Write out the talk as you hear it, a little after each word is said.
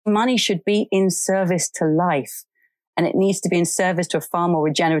money should be in service to life, and it needs to be in service to a far more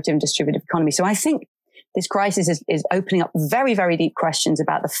regenerative and distributive economy. So I think this crisis is opening up very, very deep questions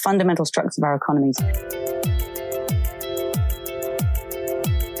about the fundamental structures of our economies.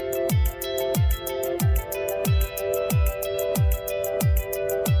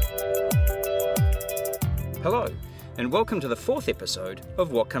 Hello, and welcome to the fourth episode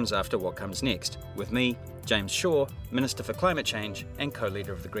of What Comes After What Comes Next, with me, James Shaw, Minister for Climate Change and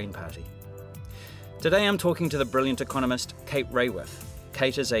co-leader of the Green Party. Today I'm talking to the brilliant economist Kate Raworth.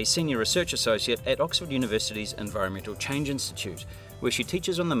 Kate is a Senior Research Associate at Oxford University's Environmental Change Institute, where she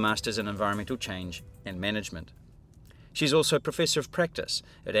teaches on the Masters in Environmental Change and Management. She's also Professor of Practice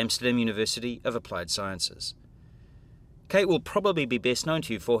at Amsterdam University of Applied Sciences. Kate will probably be best known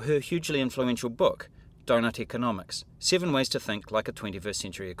to you for her hugely influential book, Doughnut Economics, 7 Ways to Think Like a 21st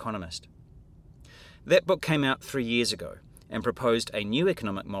Century Economist. That book came out 3 years ago and proposed a new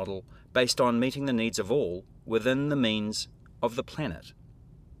economic model based on meeting the needs of all within the means of the planet.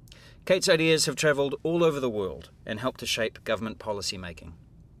 Kate's ideas have travelled all over the world and helped to shape government policy making.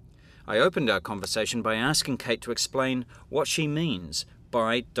 I opened our conversation by asking Kate to explain what she means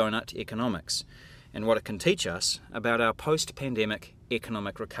by Doughnut Economics and what it can teach us about our post-pandemic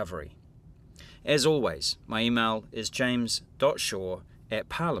economic recovery. As always, my email is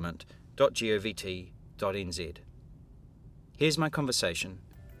james.shaw@parliament.govt.nz. Here's my conversation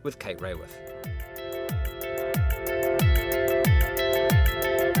with Kate Raworth.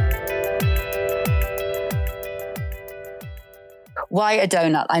 Why a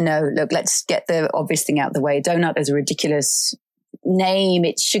donut? I know. Look, let's get the obvious thing out of the way. Donut is a ridiculous name.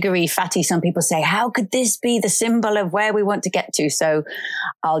 It's sugary, fatty. Some people say, how could this be the symbol of where we want to get to? So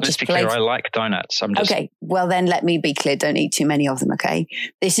Let's be clear, I like donuts. Okay, well then let me be clear. Don't eat too many of them, okay?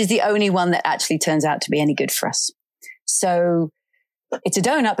 This is the only one that actually turns out to be any good for us. So it's a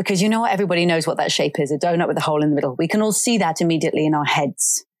donut because you know what? Everybody knows what that shape is, a donut with a hole in the middle. We can all see that immediately in our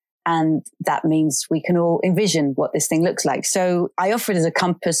heads. And that means we can all envision what this thing looks like. So I offer it as a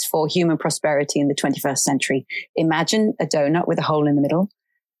compass for human prosperity in the 21st century. Imagine a donut with a hole in the middle.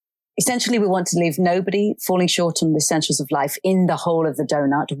 Essentially, we want to leave nobody falling short on the essentials of life in the hole of the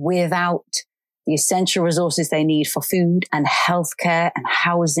donut without the essential resources they need for food and healthcare and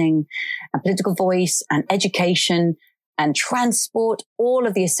housing and political voice and education and transport, all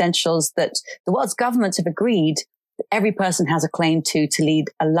of the essentials that the world's governments have agreed every person has a claim to lead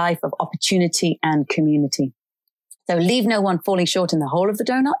a life of opportunity and community. So leave no one falling short in the whole of the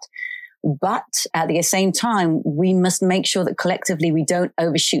donut. But at the same time, we must make sure that collectively we don't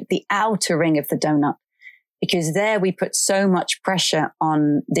overshoot the outer ring of the donut, because there we put so much pressure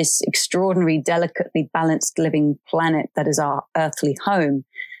on this extraordinary, delicately balanced living planet that is our earthly home,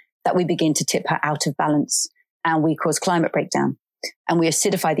 that we begin to tip her out of balance and we cause climate breakdown and we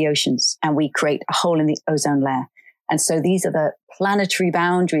acidify the oceans and we create a hole in the ozone layer. And so these are the planetary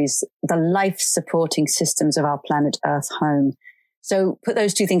boundaries, the life-supporting systems of our planet Earth home. So put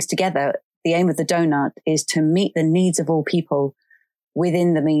those two things together. The aim of the donut is to meet the needs of all people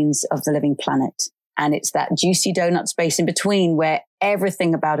within the means of the living planet. And it's that juicy donut space in between where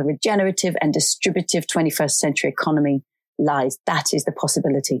everything about a regenerative and distributive 21st century economy lies. That is the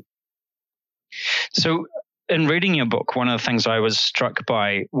possibility. So in reading your book, one of the things I was struck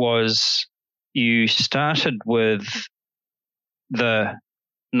by was you started with the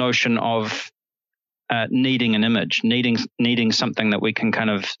notion of needing an image, needing something that we can kind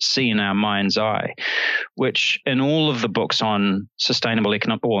of see in our mind's eye, which in all of the books on sustainable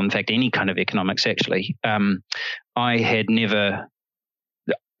economics, or in fact any kind of economics actually, I had never,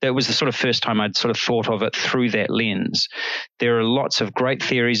 that was the sort of first time I'd sort of thought of it through that lens. There are lots of great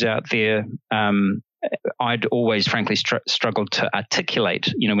theories out there. I'd always, frankly, struggled to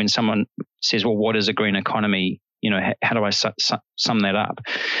articulate, when someone says, well, what is a green economy? How do I sum that up?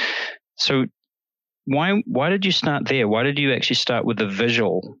 So why did you start there? Why did you actually start with the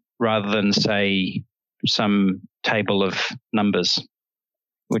visual rather than, say, some table of numbers,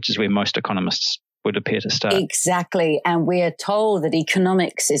 which is where most economists would appear to start? Exactly. And we are told that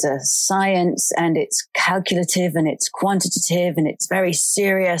economics is a science and it's calculative and it's quantitative and it's very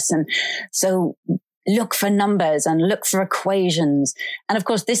serious. And so look for numbers and look for equations. And of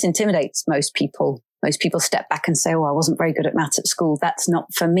course, this intimidates most people. Most people step back and say, oh, I wasn't very good at maths at school. That's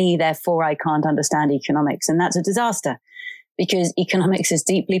not for me. Therefore, I can't understand economics. And that's a disaster because economics is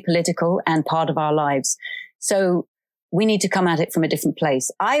deeply political and part of our lives. So we need to come at it from a different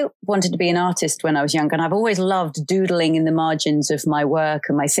place. I wanted to be an artist when I was younger, and I've always loved doodling in the margins of my work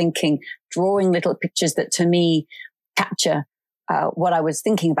and my thinking, drawing little pictures that to me capture what I was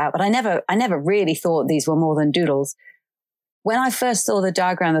thinking about. But I never really thought these were more than doodles. when I first saw the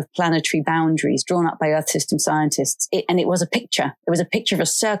diagram of planetary boundaries drawn up by Earth system scientists, it was a picture. It was a picture of a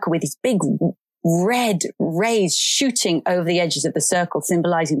circle with these big red rays shooting over the edges of the circle,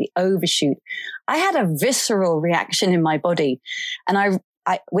 symbolizing the overshoot. I had a visceral reaction in my body. And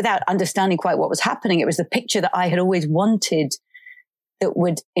I, without understanding quite what was happening, it was the picture that I had always wanted that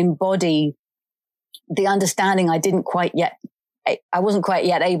would embody the understanding I wasn't quite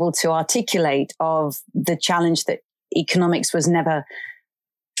yet able to articulate of the challenge that economics was never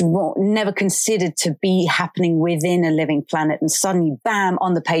considered to be happening within a living planet. And suddenly, bam,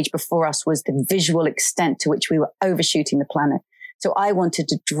 on the page before us was the visual extent to which we were overshooting the planet. So I wanted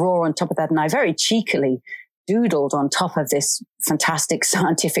to draw on top of that. And I very cheekily doodled on top of this fantastic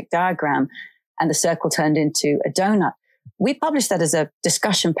scientific diagram. And the circle turned into a donut. We published that as a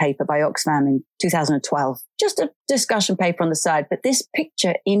discussion paper by Oxfam in 2012, just a discussion paper on the side. But this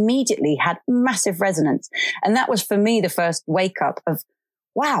picture immediately had massive resonance. And that was for me the first wake up of,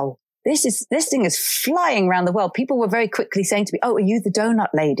 wow, this thing is flying around the world. People were very quickly saying to me, oh, are you the donut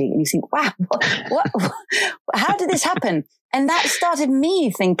lady? And you think, wow, what how did this happen? And that started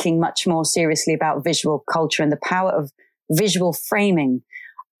me thinking much more seriously about visual culture and the power of visual framing.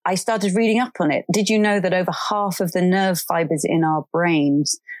 I started reading up on it. Did you know that over half of the nerve fibers in our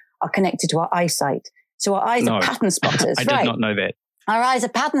brains are connected to our eyesight? So our eyes are pattern spotters. I did not know that. Our eyes are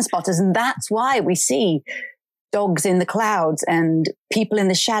pattern spotters. And that's why we see dogs in the clouds and people in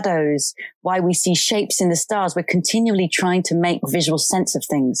the shadows, why we see shapes in the stars. We're continually trying to make visual sense of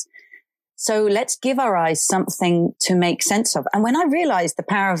things. So let's give our eyes something to make sense of. And when I realized the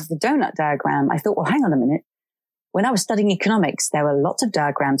power of the donut diagram, I thought, well, hang on a minute. When I was studying economics, there were lots of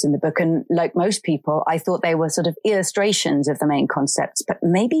diagrams in the book. And like most people, I thought they were sort of illustrations of the main concepts. But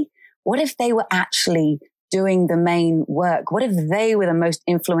maybe what if they were actually doing the main work? What if they were the most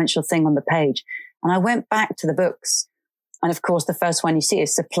influential thing on the page? And I went back to the books. And of course, the first one you see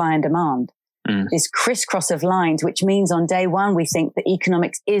is supply and demand. This crisscross of lines, which means on day one, we think that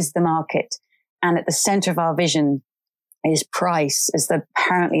economics is the market. And at the center of our vision is price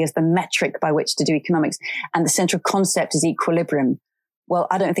apparently as the metric by which to do economics. And the central concept is equilibrium. Well,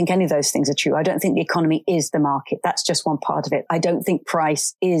 I don't think any of those things are true. I don't think the economy is the market. That's just one part of it. I don't think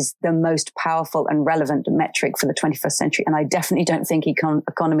price is the most powerful and relevant metric for the 21st century. And I definitely don't think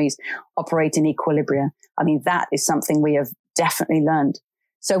economies operate in equilibria. I mean, that is something we have definitely learned.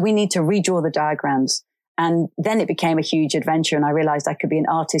 So we need to redraw the diagrams. And then it became a huge adventure. And I realized I could be an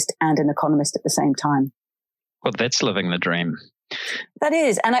artist and an economist at the same time. Well, that's living the dream. That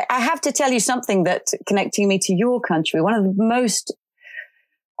is. And I have to tell you something that connecting me to your country, one of the most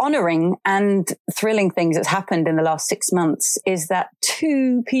honoring and thrilling things that's happened in the last 6 months is that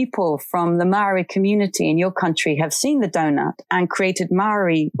 2 people from the Maori community in your country have seen the donut and created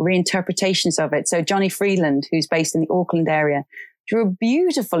Maori reinterpretations of it. So Johnny Freeland, who's based in the Auckland area, drew a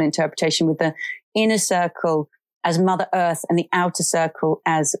beautiful interpretation with the inner circle as Mother Earth and the outer circle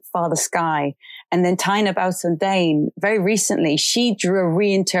as Father Sky. And then Taina Bausundane, very recently, she drew a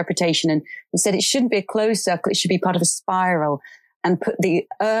reinterpretation and said it shouldn't be a closed circle, it should be part of a spiral, and put the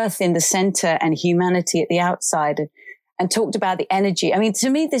Earth in the center and humanity at the outside, and talked about the energy. I mean, to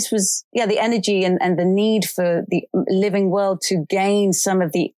me, this was, the energy and the need for the living world to gain some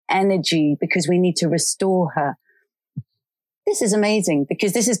of the energy because we need to restore her. This is amazing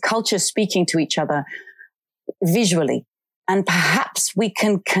because this is culture speaking to each other visually. And perhaps we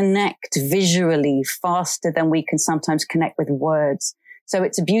can connect visually faster than we can sometimes connect with words. So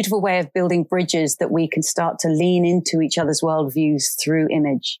it's a beautiful way of building bridges that we can start to lean into each other's worldviews through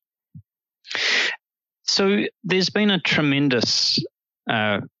image. So there's been a tremendous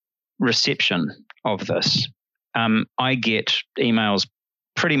reception of this. I get emails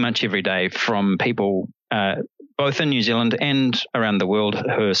pretty much every day from people both in New Zealand and around the world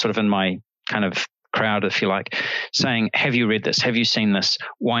who are sort of in my kind of crowd, if you like, saying, have you read this? Have you seen this?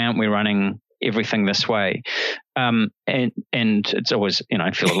 Why aren't we running everything this way? And it's always,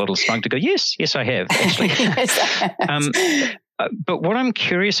 I feel a little smug to go, yes, I have, actually. But what I'm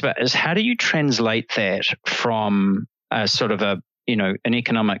curious about is how do you translate that from a sort of an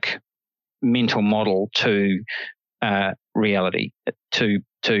economic mental model to reality, to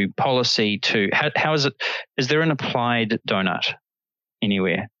policy, to how is it? Is there an applied donut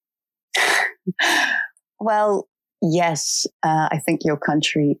anywhere? Well, yes, I think your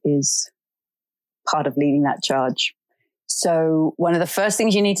country is part of leading that charge. So one of the first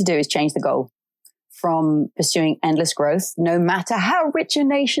things you need to do is change the goal from pursuing endless growth, no matter how rich a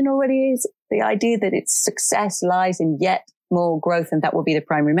nation already is, the idea that its success lies in yet more growth and that will be the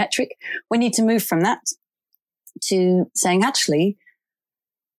primary metric. We need to move from that to saying, actually,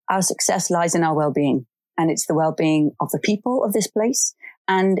 our success lies in our well-being. and it's the well-being of the people of this place,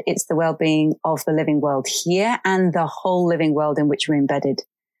 and it's the well-being of the living world here and the whole living world in which we're embedded.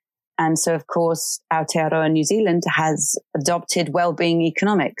 And so, of course, Aotearoa New Zealand has adopted well-being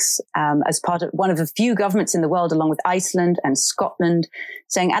economics as part of one of the few governments in the world, along with Iceland and Scotland,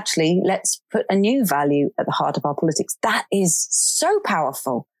 saying, actually, let's put a new value at the heart of our politics. That is so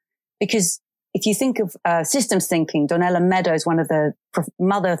powerful, because if you think of systems thinking, Donella Meadows, one of the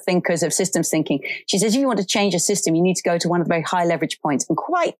mother thinkers of systems thinking, she says, if you want to change a system, you need to go to one of the very high leverage points. And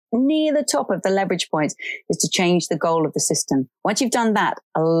quite near the top of the leverage points is to change the goal of the system. Once you've done that,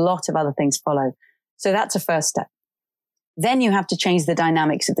 a lot of other things follow. So that's a first step. Then you have to change the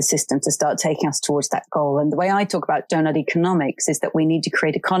dynamics of the system to start taking us towards that goal. And the way I talk about donut economics is that we need to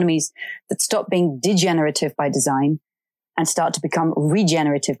create economies that stop being degenerative by design and start to become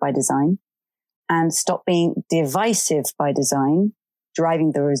regenerative by design, and stop being divisive by design,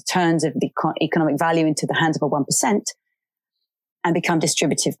 driving the returns of the economic value into the hands of a 1%, and become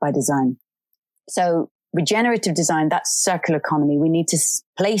distributive by design. So regenerative design, that's circular economy. We need to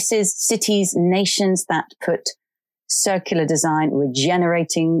places, cities, nations that put circular design,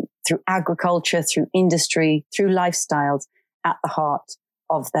 regenerating through agriculture, through industry, through lifestyles at the heart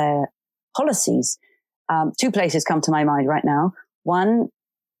of their policies. Two places come to my mind right now. One,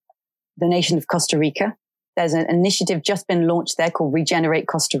 the nation of Costa Rica. There's an initiative just been launched there called Regenerate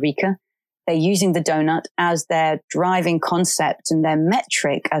Costa Rica. They're using the donut as their driving concept and their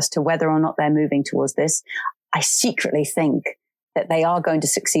metric as to whether or not they're moving towards this. I secretly think that they are going to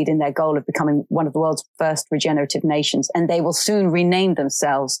succeed in their goal of becoming one of the world's first regenerative nations, and they will soon rename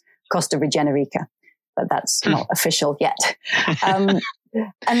themselves Costa Regenerica. But that's not official yet. And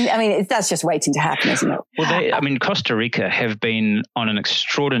I mean, that's just waiting to happen, isn't it? Well, Costa Rica have been on an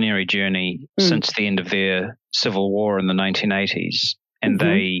extraordinary journey since the end of their civil war in the 1980s. And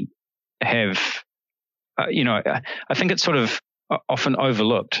they have, I think it's sort of often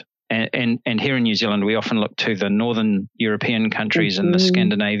overlooked. And here in New Zealand, we often look to the northern European countries and the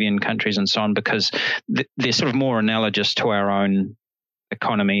Scandinavian countries and so on, because they're sort of more analogous to our own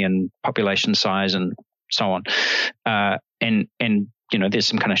economy and population size and so on. And there's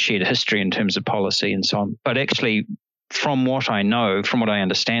some kind of shared history in terms of policy and so on. But actually, from what I know, from what I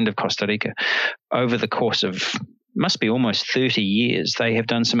understand of Costa Rica, over the course of must be almost 30 years, they have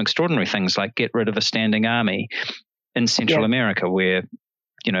done some extraordinary things like get rid of a standing army in Central America, where,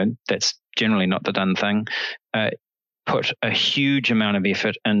 that's generally not the done thing. Put a huge amount of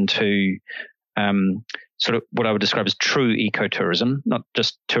effort into sort of what I would describe as true ecotourism, not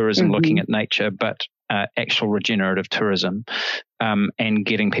just tourism looking at nature, but actual regenerative tourism, and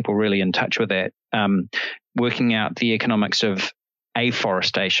getting people really in touch with that, working out the economics of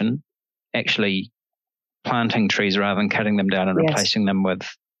afforestation, actually planting trees rather than cutting them down and replacing them with,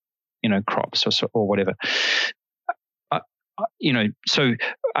 crops or whatever. So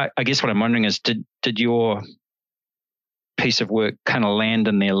I guess what I'm wondering is, did your piece of work kind of land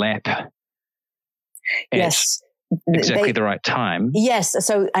in their lap? Yes. Exactly the right time. Yes.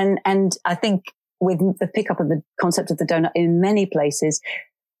 So, and I think with the pickup of the concept of the donut in many places,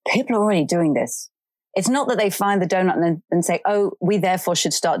 people are already doing this. It's not that they find the donut and say, oh, we therefore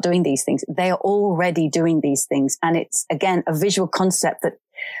should start doing these things. They are already doing these things. And it's, again, a visual concept that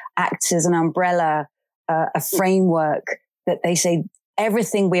acts as an umbrella, a framework that they say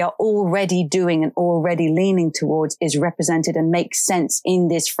everything we are already doing and already leaning towards is represented and makes sense in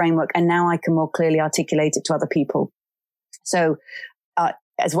this framework. And now I can more clearly articulate it to other people. So,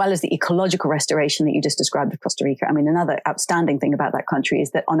 as well as the ecological restoration that you just described of Costa Rica. I mean, another outstanding thing about that country is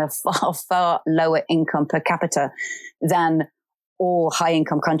that on a far, far lower income per capita than all high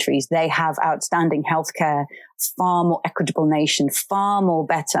income countries, they have outstanding healthcare, far more equitable nation, far more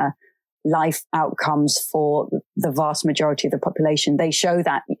better life outcomes for the vast majority of the population. They show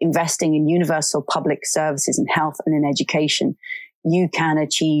that investing in universal public services in health and in education, you can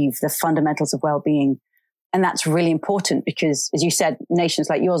achieve the fundamentals of well-being. And that's really important because, as you said, nations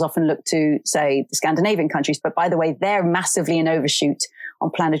like yours often look to, say, the Scandinavian countries. But by the way, they're massively in overshoot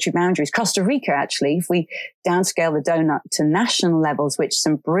on planetary boundaries. Costa Rica, actually, if we downscale the donut to national levels, which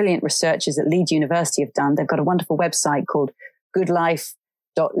some brilliant researchers at Leeds University have done, they've got a wonderful website called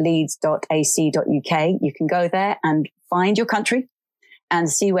goodlife.leeds.ac.uk. You can go there and find your country and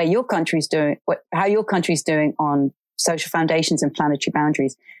see where your country's doing, how your country's doing on social foundations and planetary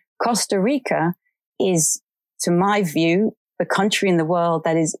boundaries. Costa Rica is, to my view, the country in the world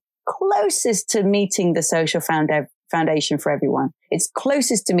that is closest to meeting the social foundation for everyone. It's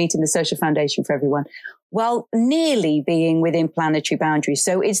closest to meeting the social foundation for everyone, while nearly being within planetary boundaries.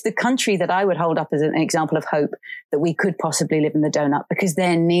 So it's the country that I would hold up as an example of hope that we could possibly live in the donut, because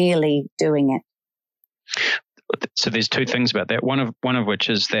they're nearly doing it. So there's two things about that. One of which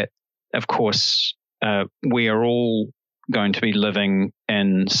is that, of course, we are all going to be living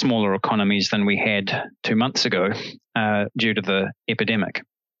in smaller economies than we had 2 months ago due to the epidemic.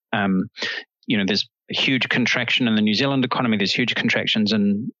 There's a huge contraction in the New Zealand economy. There's huge contractions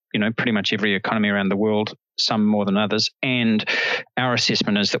in, pretty much every economy around the world, some more than others. And our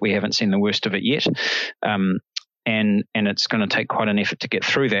assessment is that we haven't seen the worst of it yet. And it's going to take quite an effort to get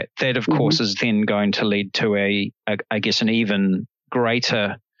through that. That, of course, is then going to lead to an even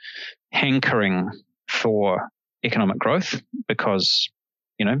greater hankering for economic growth, because,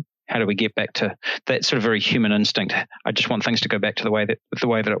 how do we get back to that sort of very human instinct? I just want things to go back to the way that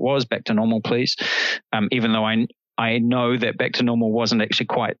it was, back to normal, please. Even though I know that back to normal wasn't actually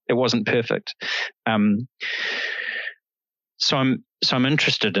it wasn't perfect. So I'm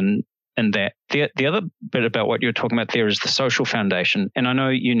interested in that. The other bit about what you're talking about there is the social foundation. And I know,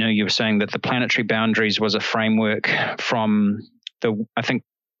 you were saying that the Planetary Boundaries was a framework from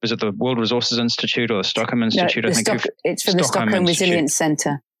was it the World Resources Institute or the Stockholm Institute? It's from the Stockholm Resilience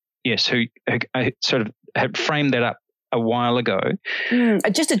Centre. Yes, who sort of had framed that up a while ago.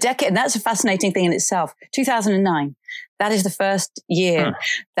 Just a decade. And that's a fascinating thing in itself. 2009. That is the first year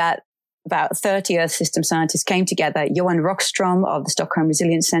that about 30 Earth system scientists came together. Johan Rockstrom of the Stockholm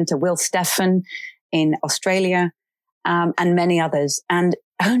Resilience Centre, Will Steffen in Australia, and many others. And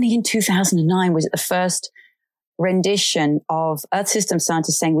only in 2009 was it the first rendition of Earth system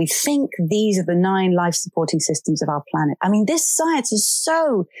scientists saying, we think these are the 9 life-supporting systems of our planet. I mean, this science is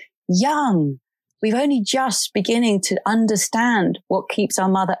so young. We're only just beginning to understand what keeps our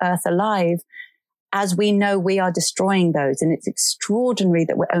Mother Earth alive, as we know we are destroying those. And it's extraordinary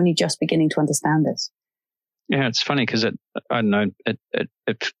that we're only just beginning to understand this. Yeah, it's funny because I don't know,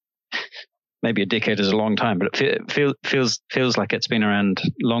 it maybe a decade is a long time, but it feels like it's been around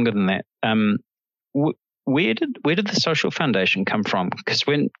longer than that. Where did the social foundation come from? Because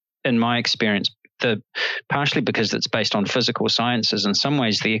in my experience, partially because it's based on physical sciences, in some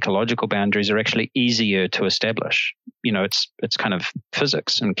ways the ecological boundaries are actually easier to establish. It's kind of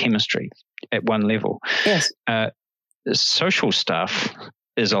physics and chemistry at one level. Yes. The social stuff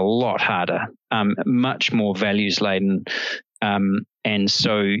is a lot harder, much more values laden, and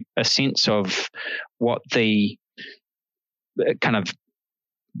so a sense of what the kind of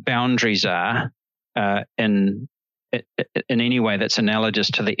boundaries are in any way that's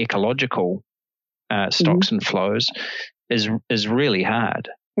analogous to the ecological stocks and flows is really hard.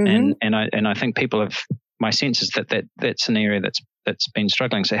 And I think my sense is that that's an area that's been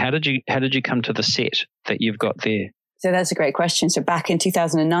struggling. So how did you come to the set that you've got there? So that's a great question. So back in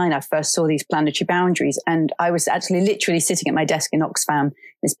 2009, I first saw these planetary boundaries, and I was actually literally sitting at my desk in Oxfam,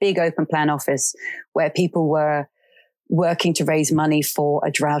 this big open plan office where people were working to raise money for a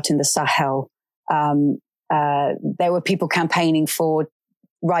drought in the Sahel. There were people campaigning for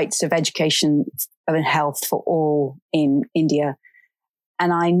rights of education and health for all in India.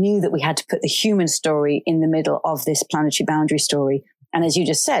 And I knew that we had to put the human story in the middle of this planetary boundary story. And as you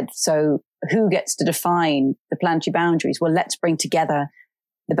just said, so who gets to define the planetary boundaries? Well, let's bring together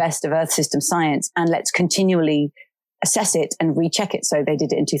the best of Earth system science and let's continually assess it and recheck it. So they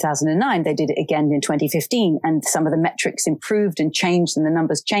did it in 2009. They did it again in 2015. And some of the metrics improved and changed and the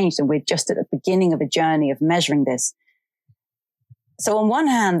numbers changed. And we're just at the beginning of a journey of measuring this. So on one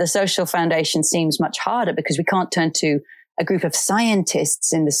hand, the social foundation seems much harder because we can't turn to a group of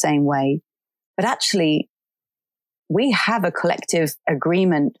scientists in the same way. But actually, we have a collective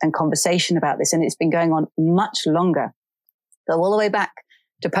agreement and conversation about this, and it's been going on much longer. Go all the way back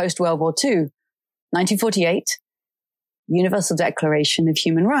to post-World War II, 1948, Universal Declaration of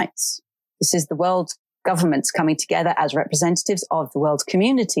Human Rights. This is the world governments coming together as representatives of the world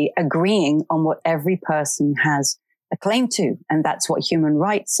community, agreeing on what every person has a claim to, and that's what human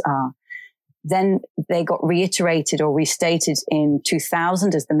rights are. Then they got reiterated or restated in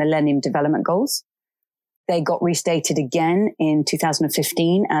 2000 as the Millennium Development Goals. They got restated again in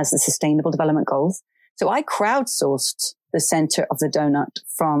 2015 as the Sustainable Development Goals. So I crowdsourced the center of the donut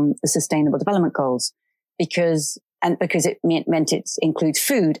from the Sustainable Development Goals because it meant it includes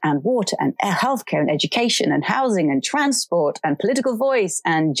food and water and healthcare and education and housing and transport and political voice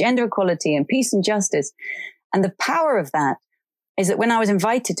and gender equality and peace and justice. And the power of that is that when I was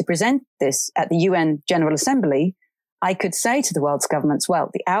invited to present this at the UN General Assembly, I could say to the world's governments, well,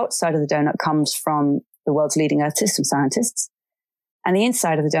 the outside of the donut comes from the world's leading Earth system scientists, and the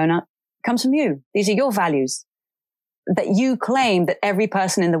inside of the donut comes from you. These are your values that you claim that every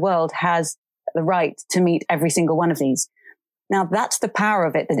person in the world has the right to meet every single one of these. Now, that's the power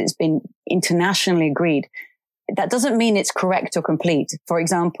of it, that it's been internationally agreed. That doesn't mean it's correct or complete. For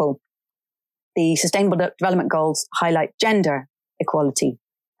example, the Sustainable Development Goals highlight gender equality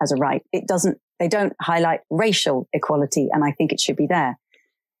as a right. They don't highlight racial equality, and I think it should be there.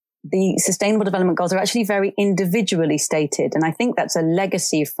 The Sustainable Development Goals are actually very individually stated, and I think that's a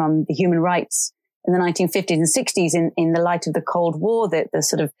legacy from the human rights in the 1950s and 60s in the light of the Cold War, the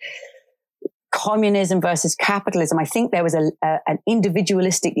sort of communism versus capitalism. I think there was an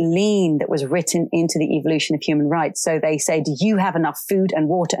individualistic lean that was written into the evolution of human rights. So they say, do you have enough food and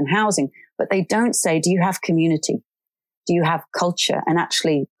water and housing? But they don't say, do you have community? Do you have culture? And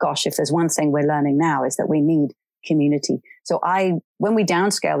actually, gosh, if there's one thing we're learning now is that we need community. So when we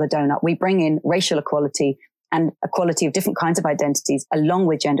downscale the donut, we bring in racial equality and equality of different kinds of identities along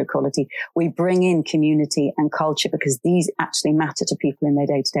with gender equality. We bring in community and culture because these actually matter to people in their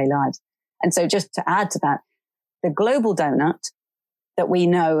day-to-day lives. And so just to add to that, the global donut that we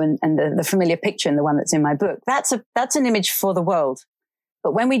know and the familiar picture and the one that's in my book, that's an image for the world.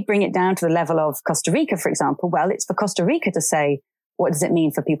 But when we bring it down to the level of Costa Rica, for example, well, it's for Costa Rica to say, what does it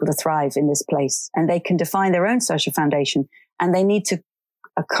mean for people to thrive in this place? And they can define their own social foundation, and they need to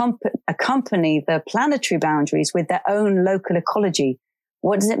accompany the planetary boundaries with their own local ecology.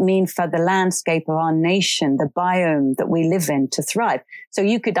 What does it mean for the landscape of our nation, the biome that we live in, to thrive? So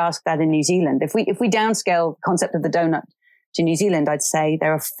you could ask that in New Zealand. If we downscale the concept of the donut to New Zealand, I'd say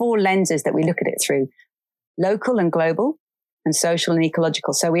there are 4 lenses that we look at it through: local and global, and social and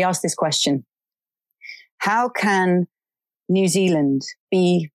ecological. So we ask this question: how can New Zealand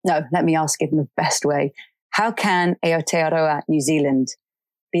let me ask it in the best way. How can Aotearoa New Zealand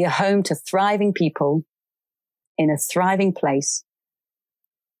be a home to thriving people in a thriving place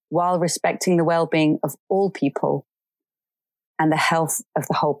while respecting the well-being of all people and the health of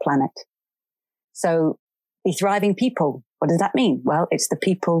the whole planet? So the thriving people, what does that mean? Well, it's the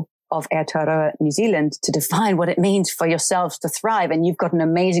people of Aotearoa New Zealand to define what it means for yourselves to thrive. And you've got an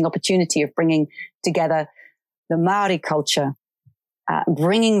amazing opportunity of bringing together the Maori culture,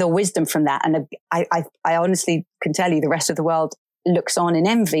 bringing the wisdom from that. And I honestly can tell you the rest of the world looks on in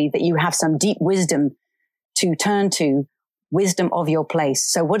envy that you have some deep wisdom to turn to, wisdom of your place.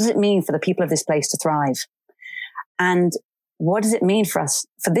 So what does it mean for the people of this place to thrive? And what does it mean for us,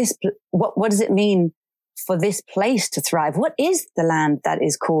 for this, what does it mean for this place to thrive? What is the land that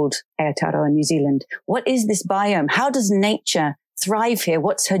is called Aotearoa New Zealand? What is this biome? How does nature thrive here?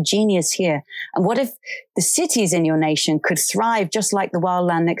 What's her genius here? And what if the cities in your nation could thrive just like the wild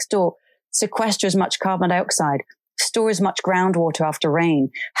land next door, sequester as much carbon dioxide, store as much groundwater after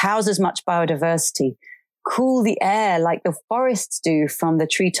rain, house as much biodiversity, cool the air like the forests do from the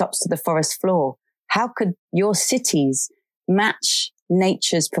treetops to the forest floor? How could your cities match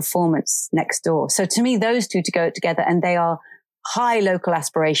nature's performance next door? So to me, those two to go together, and they are high local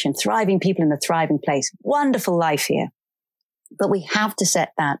aspiration, thriving people in a thriving place, wonderful life here. But we have to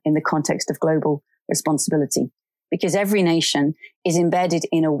set that in the context of global responsibility, because every nation is embedded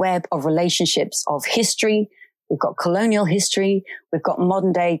in a web of relationships of history. We've got colonial history. We've got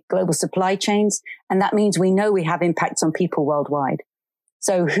modern day global supply chains. And that means we know we have impacts on people worldwide.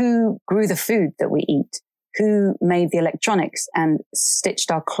 So who grew the food that we eat? Who made the electronics and stitched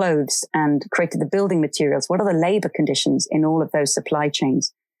our clothes and created the building materials? What are the labor conditions in all of those supply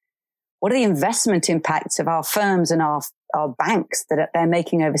chains? What are the investment impacts of our firms and our banks that they're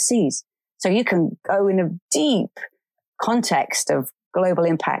making overseas? So you can go in a deep context of global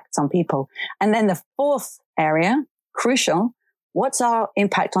impacts on people. And then the fourth area, crucial, what's our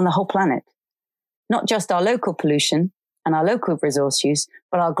impact on the whole planet? Not just our local pollution and our local resource use,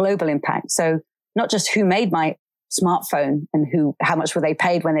 but our global impact. So not just who made my smartphone and how much were they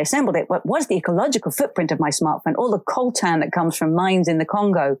paid when they assembled it, but what's the ecological footprint of my smartphone? All the coltan that comes from mines in the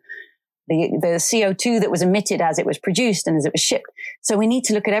Congo, the CO2 that was emitted as it was produced and as it was shipped. So we need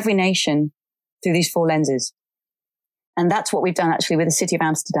to look at every nation through these four lenses. And that's what we've done actually with the city of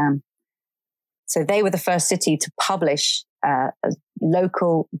Amsterdam. So they were the first city to publish a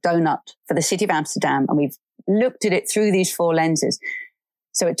local donut for the city of Amsterdam. And we've looked at it through these four lenses.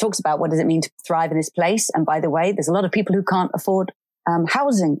 So it talks about what does it mean to thrive in this place. And by the way, there's a lot of people who can't afford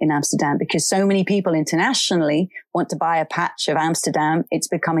housing in Amsterdam because so many people internationally want to buy a patch of Amsterdam. It's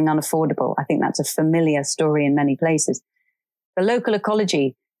becoming unaffordable. I think that's a familiar story in many places. The local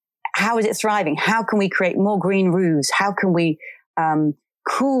ecology, how is it thriving? How can we create more green roofs? How can we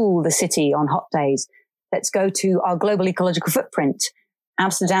cool the city on hot days? Let's go to our global ecological footprint.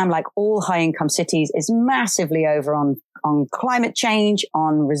 Amsterdam, like all high-income cities, is massively over on climate change,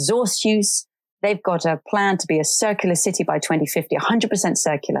 on resource use. They've got a plan to be a circular city by 2050, 100%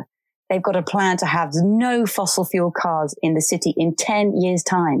 circular. They've got a plan to have no fossil fuel cars in the city in 10 years'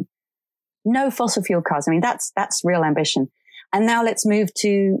 time. No fossil fuel cars. I mean, that's real ambition. And now let's move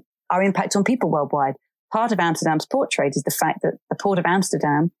to our impact on people worldwide. Part of Amsterdam's port trade is the fact that the Port of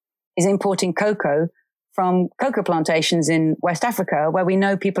Amsterdam is importing cocoa from cocoa plantations in West Africa, where we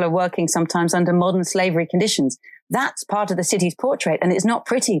know people are working sometimes under modern slavery conditions. That's part of the city's port trade. And it's not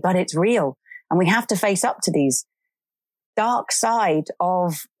pretty, but it's real. And we have to face up to these dark side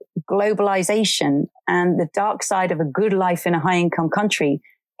of globalization, and the dark side of a good life in a high income country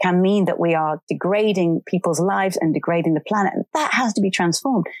can mean that we are degrading people's lives and degrading the planet. And that has to be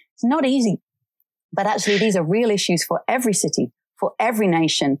transformed. It's not easy, but actually these are real issues for every city, for every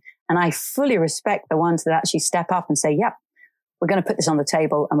nation. And I fully respect the ones that actually step up and say, yep, we're going to put this on the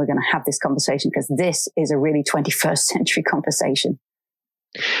table and we're going to have this conversation, because this is a really 21st century conversation.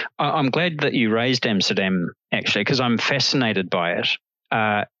 I'm glad that you raised Amsterdam, actually, because I'm fascinated by it.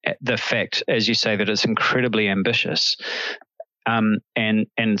 The fact, as you say, that it's incredibly ambitious, and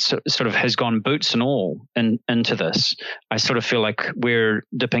sort of has gone boots and all into this. I sort of feel like we're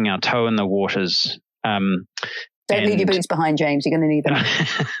dipping our toe in the waters. Don't leave your boots behind, James. You're going to need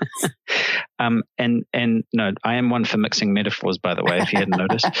them. And no, I am one for mixing metaphors, by the way, if you hadn't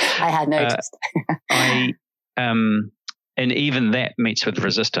noticed. I had noticed. And even that meets with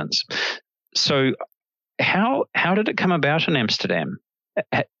resistance. So how did it come about in Amsterdam?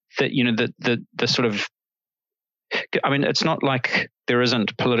 That, the sort of, I mean, it's not like there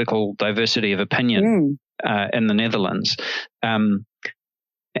isn't political diversity of opinion in the Netherlands. And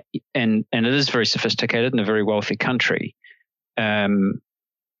it is very sophisticated and a very wealthy country. How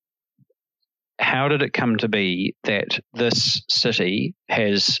did it come to be that this city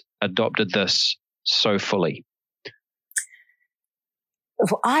has adopted this so fully?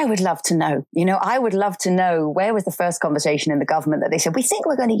 I would love to know. I would love to know, where was the first conversation in the government that they said, we think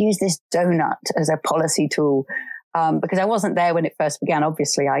we're going to use this donut as a policy tool? Because I wasn't there when it first began.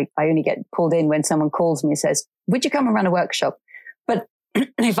 Obviously, I only get pulled in when someone calls me and says, would you come and run a workshop? But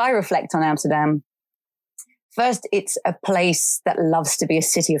if I reflect on Amsterdam, first, it's a place that loves to be a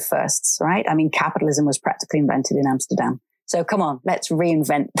city of firsts, right? I mean, capitalism was practically invented in Amsterdam. So come on, let's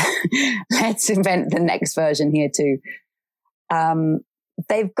reinvent. Let's invent the next version here too.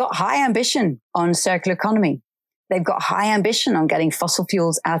 They've got high ambition on circular economy. They've got high ambition on getting fossil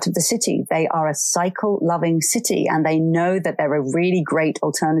fuels out of the city. They are a cycle-loving city, and they know that there are really great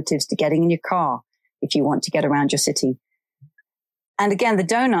alternatives to getting in your car if you want to get around your city. And again, the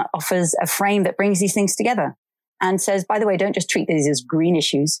donut offers a frame that brings these things together and says, by the way, don't just treat these as green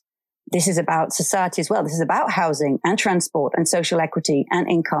issues. This is about society as well. This is about housing and transport and social equity and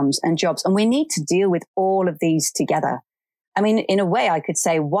incomes and jobs. And we need to deal with all of these together. I mean, in a way, I could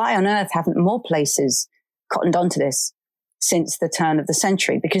say, why on earth haven't more places cottoned onto this since the turn of the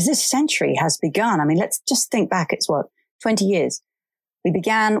century? Because this century has begun. I mean, let's just think back. It's 20 years. We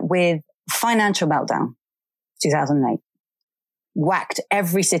began with financial meltdown, 2008, whacked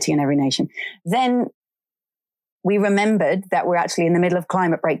every city and every nation. Then we remembered that we're actually in the middle of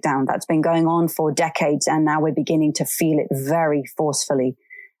climate breakdown. That's been going on for decades. And now we're beginning to feel it very forcefully.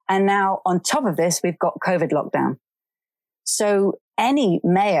 And now on top of this, we've got COVID lockdown. So any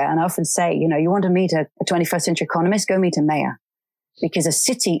mayor, and I often say, you want to meet a 21st century economist, go meet a mayor, because a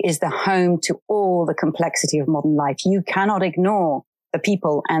city is the home to all the complexity of modern life. You cannot ignore the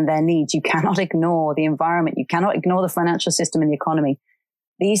people and their needs. You cannot ignore the environment. You cannot ignore the financial system and the economy.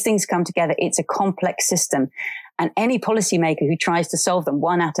 These things come together. It's a complex system. And any policymaker who tries to solve them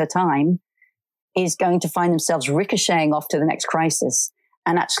one at a time is going to find themselves ricocheting off to the next crisis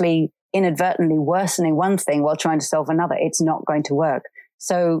and actually inadvertently worsening one thing while trying to solve another. It's not going to work.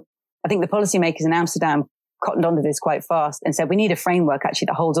 So I think the policymakers in Amsterdam cottoned onto this quite fast and said, we need a framework actually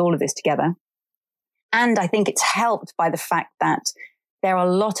that holds all of this together. And I think it's helped by the fact that there are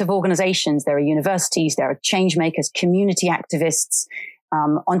a lot of organizations, there are universities, there are change makers, community activists,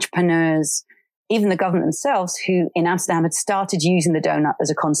 entrepreneurs, even the government themselves, who in Amsterdam had started using the donut as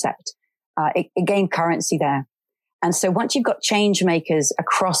a concept. It gained currency there. And so once you've got change makers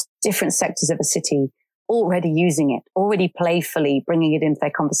across different sectors of a city already using it, already playfully bringing it into their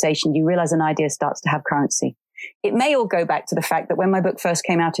conversation, you realize an idea starts to have currency. It may all go back to the fact that when my book first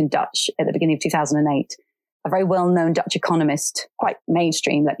came out in Dutch at the beginning of 2008, a very well-known Dutch economist, quite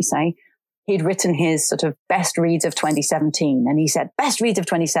mainstream, let me say, he'd written his sort of best reads of 2017. And he said, best reads of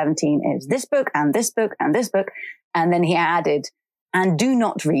 2017 is this book and this book and this book. And then he added, and do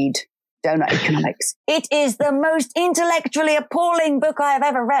not read Donut Economics. It is the most intellectually appalling book I have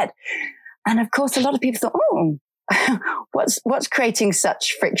ever read. And of course, a lot of people thought, what's creating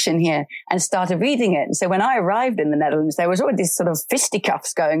such friction here? And started reading it. And so when I arrived in the Netherlands, there was already this sort of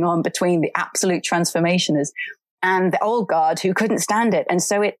fisticuffs going on between the absolute transformationists and the old guard who couldn't stand it. And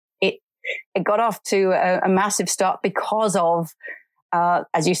so it got off to a massive start because of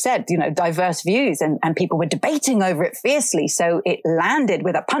as you said, diverse views, and people were debating over it fiercely. So it landed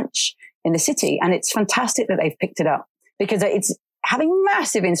with a punch in the city, and it's fantastic that they've picked it up because it's having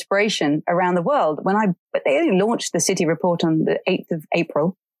massive inspiration around the world. But they only launched the city report on the 8th of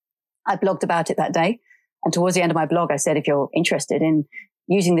April. I blogged about it that day. And towards the end of my blog, I said, if you're interested in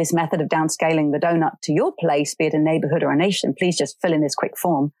using this method of downscaling the donut to your place, be it a neighborhood or a nation, please just fill in this quick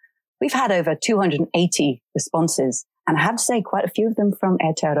form. We've had over 280 responses. And I have to say quite a few of them from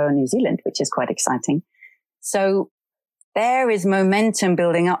Aotearoa New Zealand, which is quite exciting. So there is momentum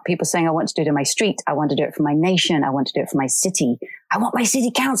building up. People saying, I want to do it in my street. I want to do it for my nation. I want to do it for my city. I want my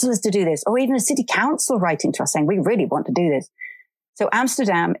city councillors to do this. Or even a city council writing to us saying, we really want to do this. So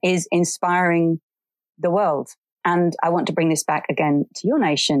Amsterdam is inspiring the world. And I want to bring this back again to your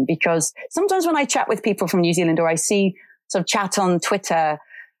nation, because sometimes when I chat with people from New Zealand or I see sort of chat on Twitter,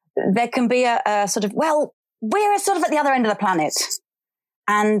 there can be a sort of, well, we're sort of at the other end of the planet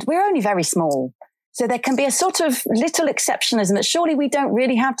and we're only very small. So there can be a sort of little exceptionalism that surely we don't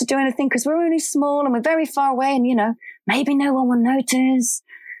really have to do anything because we're only small and we're very far away and, maybe no one will notice.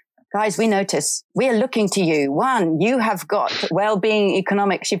 Guys, we notice. We are looking to you. One, you have got well-being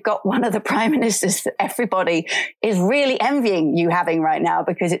economics. You've got one of the prime ministers that everybody is really envying you having right now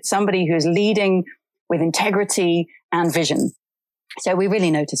because it's somebody who's leading with integrity and vision. So we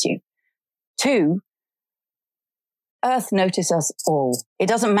really notice you. Two, Earth notices us all. It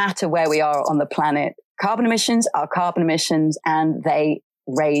doesn't matter where we are on the planet. Carbon emissions are carbon emissions and they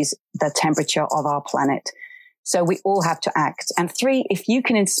raise the temperature of our planet. So we all have to act. And three, if you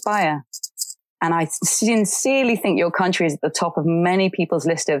can inspire, and I sincerely think your country is at the top of many people's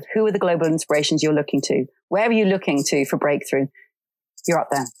list of who are the global inspirations you're looking to, where are you looking to for breakthrough? You're up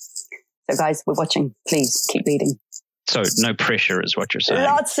there. So guys, we're watching. Please keep leading. So no pressure is what you're saying.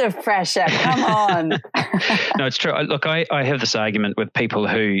 Lots of pressure. Come on. No, it's true. Look, I have this argument with people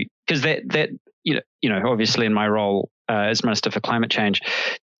who, because that obviously in my role as Minister for Climate Change,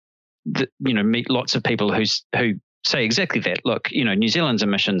 meet lots of people who say exactly that. Look, New Zealand's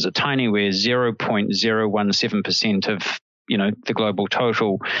emissions are tiny. We're 0.017% of, the global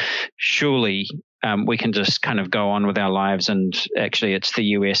total. Surely we can just kind of go on with our lives. And actually it's the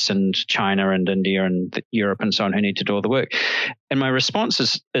US and China and India and Europe and so on who need to do all the work. And my response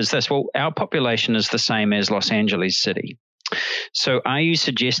is this: well, our population is the same as Los Angeles City. So are you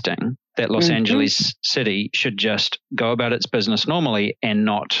suggesting that Los Angeles City should just go about its business normally and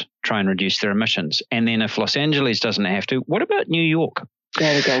not try and reduce their emissions? And then if Los Angeles doesn't have to, what about New York?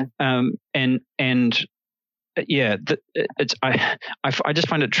 There we go. I just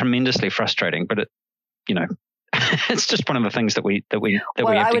find it tremendously frustrating, but it's just one of the things that we have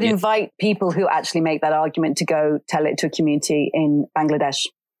I would to invite people who actually make that argument to go tell it to a community in Bangladesh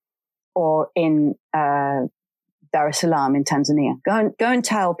or in Dar es Salaam in Tanzania. Go and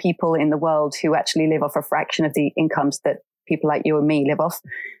tell people in the world who actually live off a fraction of the incomes that people like you and me live off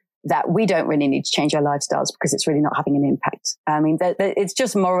that we don't really need to change our lifestyles because it's really not having an impact. I mean, it's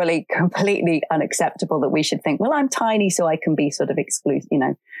just morally completely unacceptable that we should think, well, I'm tiny, so I can be sort of exclusive.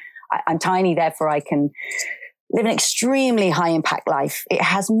 I'm tiny, therefore I can live an extremely high impact life. It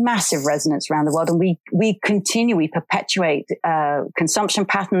has massive resonance around the world, and we perpetuate consumption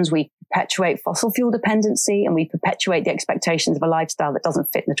patterns, we perpetuate fossil fuel dependency, and we perpetuate the expectations of a lifestyle that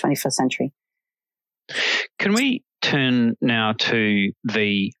doesn't fit in the 21st century. Can we turn now to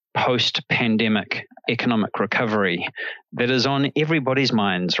the post-pandemic economic recovery that is on everybody's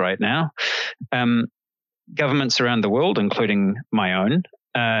minds right now? Governments around the world, including my own,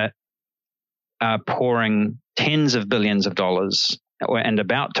 are pouring tens of billions of dollars and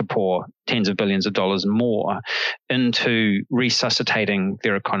about to pour tens of billions of dollars more into resuscitating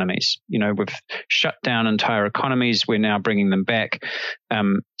their economies. We've shut down entire economies. We're now bringing them back.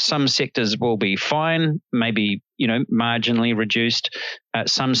 Some sectors will be fine, maybe, marginally reduced.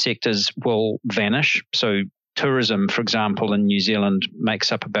 Some sectors will vanish. So tourism, for example, in New Zealand made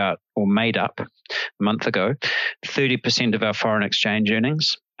up a month ago, 30% of our foreign exchange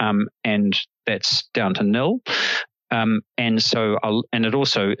earnings. And that's down to nil. And it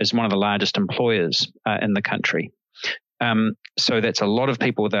also is one of the largest employers in the country. So that's a lot of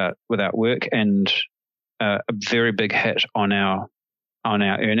people without work, and a very big hit on our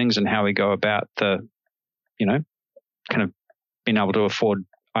earnings and how we go about kind of being able to afford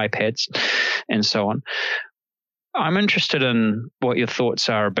iPads and so on. I'm interested in what your thoughts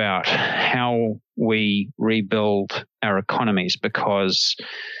are about how we rebuild our economies, because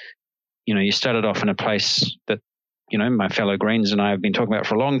you started off in a place that my fellow Greens and I have been talking about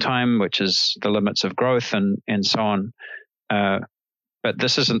for a long time, which is the limits of growth and so on. But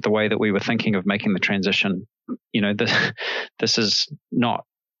this isn't the way that we were thinking of making the transition this is not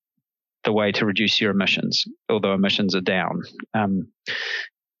the way to reduce your emissions, although emissions are down.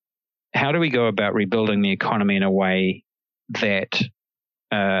 How do we go about rebuilding the economy in a way that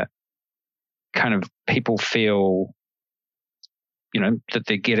kind of people feel, that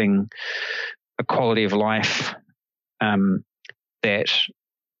they're getting a quality of life, that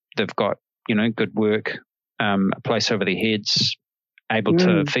they've got, good work, a place over their heads, able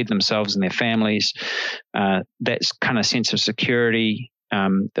to feed themselves and their families, that's kind of sense of security,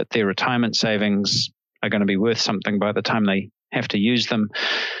 that their retirement savings are going to be worth something by the time they have to use them,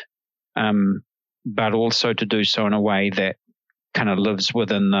 but also to do so in a way that kind of lives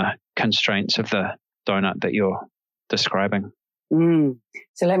within the constraints of the donut that you're describing.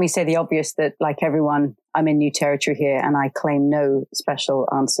 So let me say the obvious, that like everyone, I'm in new territory here and I claim no special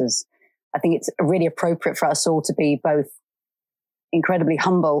answers. I think it's really appropriate for us all to be both incredibly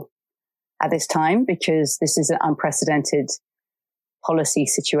humble at this time, because this is an unprecedented policy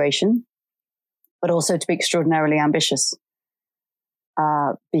situation, but also to be extraordinarily ambitious,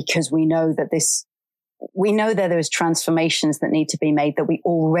 because we know that there's transformations that need to be made that we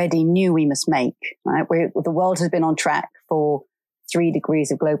already knew we must make. Right? The world has been on track for 3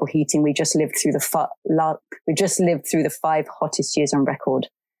 degrees of global heating. We just lived through the 5 hottest years on record.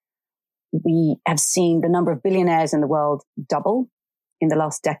 We have seen the number of billionaires in the world double in the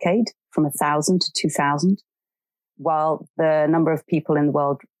last decade, from 1,000 to 2,000, while the number of people in the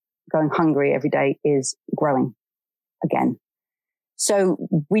world going hungry every day is growing again. So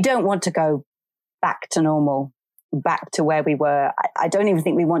we don't want to go back to normal, back to where we were. I don't even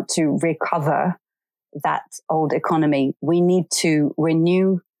think we want to recover that old economy. We need to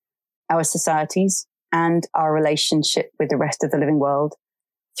renew our societies and our relationship with the rest of the living world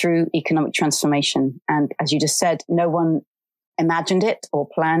through economic transformation. And as you just said, no one imagined it or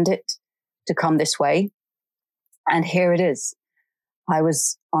planned it to come this way. And here it is. I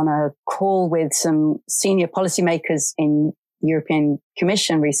was on a call with some senior policymakers in the European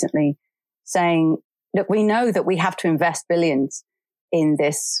Commission recently saying, look, we know that we have to invest billions in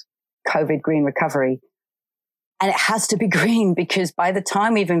this COVID green recovery. And it has to be green, because by the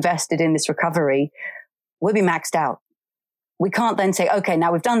time we've invested in this recovery, we'll be maxed out. We can't then say, okay,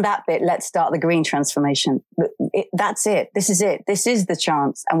 now we've done that bit, let's start the green transformation. That's it. This is it. This is the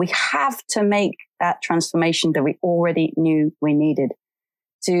chance. And we have to make that transformation that we already knew we needed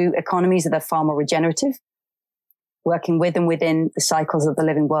to economies that are far more regenerative, working with and within the cycles of the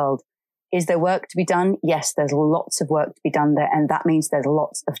living world. Is there work to be done? Yes, there's lots of work to be done there. And that means there's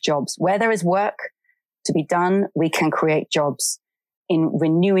lots of jobs. Where there is work to be done, we can create jobs in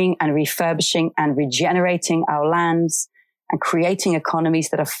renewing and refurbishing and regenerating our lands and creating economies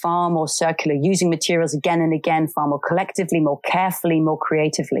that are far more circular, using materials again and again, far more collectively, more carefully, more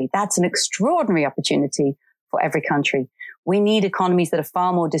creatively. That's an extraordinary opportunity for every country. We need economies that are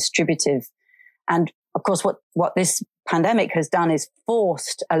far more distributive. And of course, what this pandemic has done is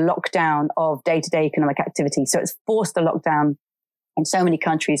forced a lockdown of day-to-day economic activity. So it's forced a lockdown in so many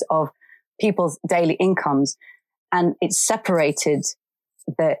countries of people's daily incomes. And it's separated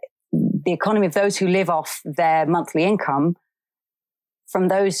the economy of those who live off their monthly income from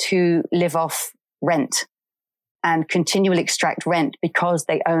those who live off rent and continually extract rent because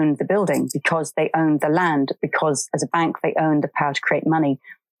they own the building, because they own the land, because as a bank, they own the power to create money.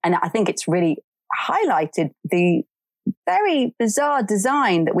 And I think it's really highlighted the very bizarre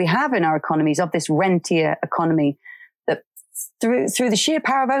design that we have in our economies of this rentier economy, that through the sheer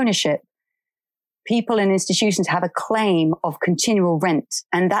power of ownership, people and institutions have a claim of continual rent.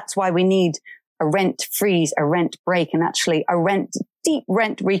 And that's why we need a rent freeze, a rent break, and actually a deep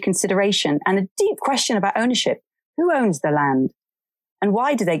rent reconsideration and a deep question about ownership. Who owns the land? And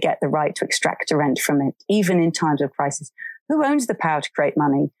why do they get the right to extract a rent from it, even in times of crisis? Who owns the power to create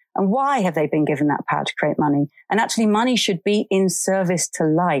money? And why have they been given that power to create money? And actually, money should be in service to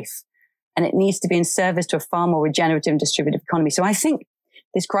life. And it needs to be in service to a far more regenerative and distributive economy. So I think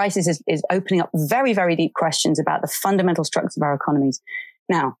this crisis is opening up very, very deep questions about the fundamental structures of our economies.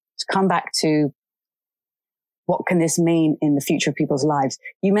 Now, to come back to what can this mean in the future of people's lives?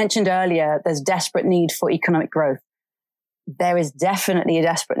 You mentioned earlier there's desperate need for economic growth. There is definitely a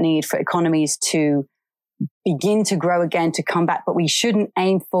desperate need for economies to begin to grow again, to come back, but we shouldn't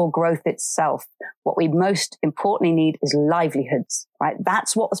aim for growth itself. What we most importantly need is livelihoods, right?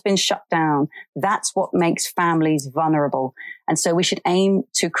 That's what's been shut down. That's what makes families vulnerable. And so we should aim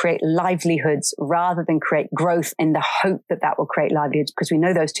to create livelihoods rather than create growth in the hope that that will create livelihoods, because we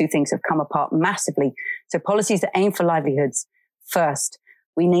know those two things have come apart massively. So policies that aim for livelihoods first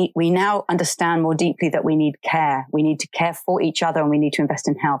We now understand more deeply that we need care. We need to care for each other, and we need to invest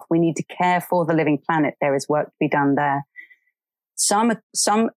in health. We need to care for the living planet. There is work to be done there.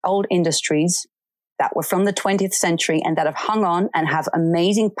 Some old industries that were from the 20th century and that have hung on and have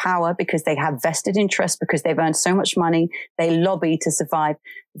amazing power because they have vested interest, because they've earned so much money, they lobby to survive.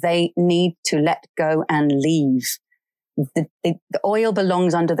 They need to let go and leave. The oil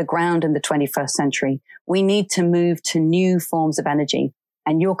belongs under the ground in the 21st century. We need to move to new forms of energy.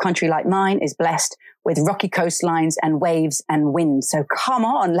 And your country, like mine, is blessed with rocky coastlines and waves and wind. So come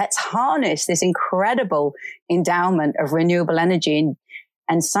on, let's harness this incredible endowment of renewable energy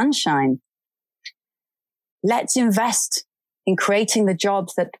and sunshine. Let's invest in creating the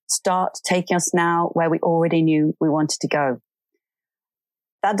jobs that start taking us now where we already knew we wanted to go.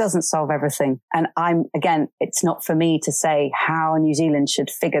 That doesn't solve everything. And it's not for me to say how New Zealand should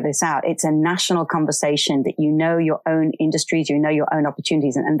figure this out. It's a national conversation that you know your own industries, you know your own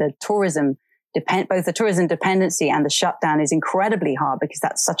opportunities, and the tourism both the tourism dependency and the shutdown is incredibly hard because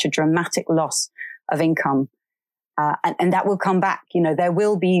that's such a dramatic loss of income. And that will come back. You know, there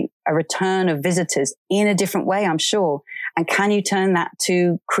will be a return of visitors in a different way, I'm sure. And can you turn that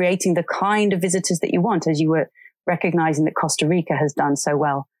to creating the kind of visitors that you want, as you were recognizing that Costa Rica has done so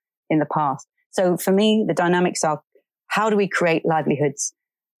well in the past? So for me, the dynamics are, how do we create livelihoods?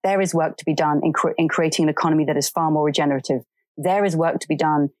 There is work to be done in creating an economy that is far more regenerative. There is work to be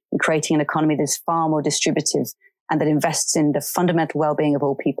done in creating an economy that is far more distributive and that invests in the fundamental well-being of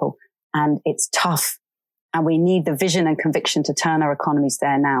all people. And it's tough. And we need the vision and conviction to turn our economies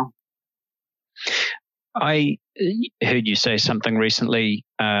there now. I heard you say something recently.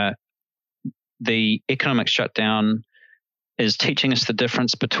 The economic shutdown is teaching us the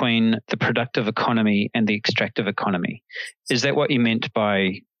difference between the productive economy and the extractive economy. Is that what you meant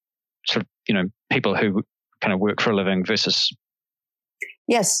by sort of, people who kind of work for a living versus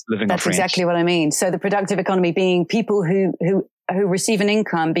yes, living that's exactly what I mean. So the productive economy being people who receive an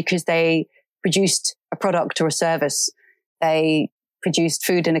income because they produced a product or a service. They produced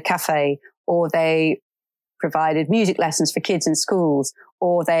food in a cafe, or they provided music lessons for kids in schools,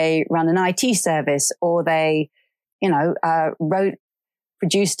 or they run an IT service, or they,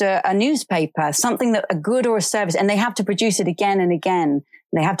 produced a newspaper, something that a good or a service, and they have to produce it again and again.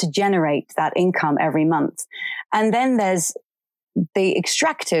 They have to generate that income every month. And then there's the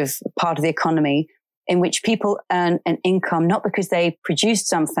extractive part of the economy in which people earn an income, not because they produced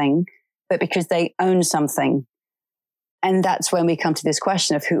something, but because they own something. And that's when we come to this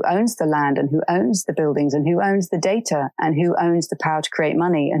question of who owns the land and who owns the buildings and who owns the data and who owns the power to create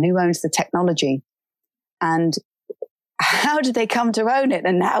money and who owns the technology. And how did they come to own it?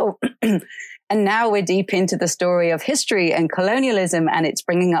 And now we're deep into the story of history and colonialism, and it's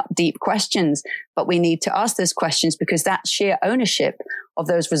bringing up deep questions. But we need to ask those questions because that sheer ownership of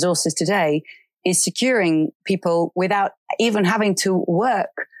those resources today is securing people without even having to work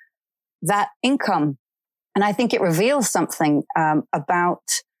that income. And I think it reveals something about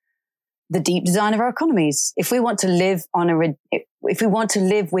the deep design of our economies. If we want to live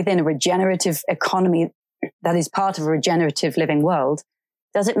within a regenerative economy that is part of a regenerative living world,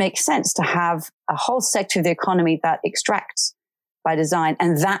 does it make sense to have a whole sector of the economy that extracts by design?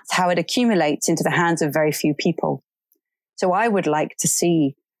 And that's how it accumulates into the hands of very few people. So I would like to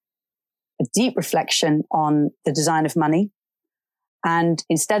see a deep reflection on the design of money. And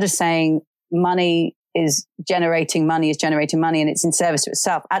instead of saying money is generating money and it's in service to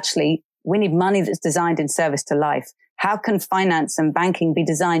itself, actually, we need money that's designed in service to life. How can finance and banking be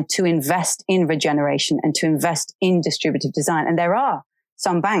designed to invest in regeneration and to invest in distributive design? And there are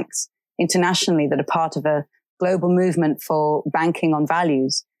some banks internationally that are part of a global movement for banking on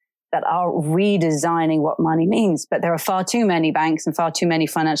values that are redesigning what money means. But there are far too many banks and far too many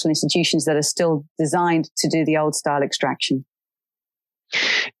financial institutions that are still designed to do the old style extraction.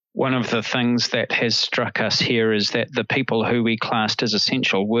 One of the things that has struck us here is that the people who we classed as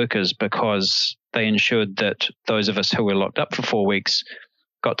essential workers because they ensured that those of us who were locked up for 4 weeks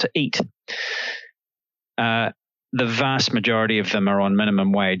got to eat, the vast majority of them are on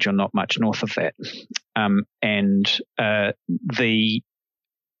minimum wage or not much north of that. And the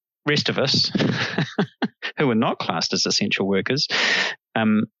rest of us who were not classed as essential workers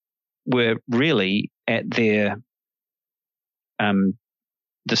were really at their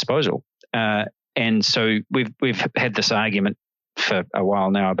disposal. And so we've had this argument for a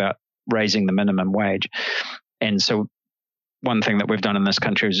while now about raising the minimum wage. And so one thing that we've done in this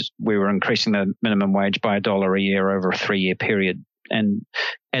country is we were increasing the minimum wage by $1 a year over a 3-year period. And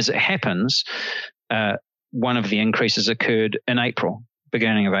as it happens, one of the increases occurred in April,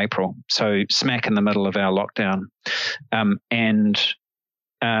 beginning of April. So smack in the middle of our lockdown. And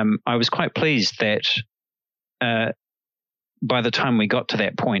I was quite pleased that by the time we got to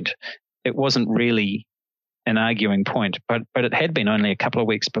that point, it wasn't really an arguing point, but it had been only a couple of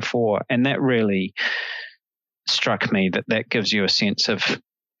weeks before, and that really struck me that gives you a sense of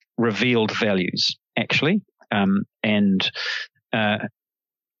revealed values, actually, and are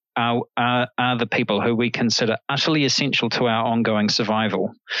the people who we consider utterly essential to our ongoing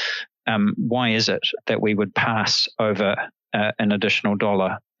survival. Why is it that we would pass over an additional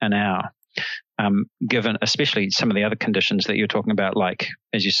 $1 an hour, given especially some of the other conditions that you're talking about, like,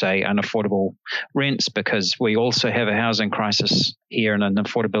 as you say, unaffordable rents, because we also have a housing crisis here and an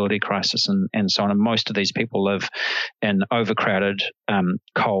affordability crisis and so on. And most of these people live in overcrowded,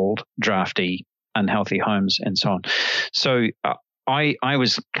 cold, drafty, unhealthy homes and so on. So I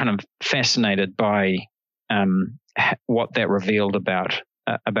was kind of fascinated by what that revealed about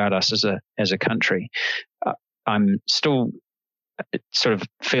us as a country. I'm still sort of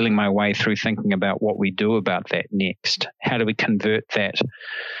feeling my way through thinking about what we do about that next. How do we convert that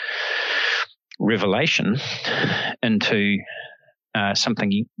revelation into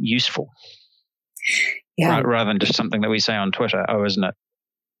something useful? Yeah. Rather than just something that we say on Twitter, oh, isn't it,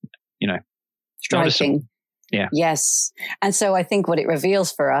 striking. Yeah. Yes. And so I think what it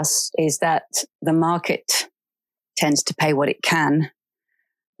reveals for us is that the market tends to pay what it can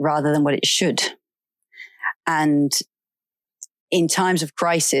rather than what it should. And in times of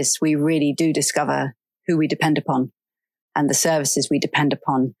crisis, we really do discover who we depend upon and the services we depend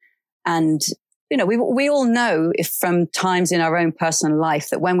upon. And, we all know if from times in our own personal life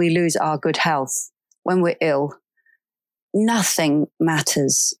that when we lose our good health, when we're ill, nothing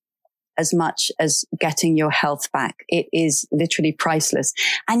matters as much as getting your health back. It is literally priceless.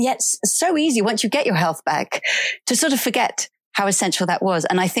 And yet it's so easy once you get your health back to sort of forget how essential that was.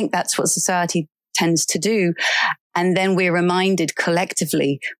 And I think that's what society tends to do. And then we're reminded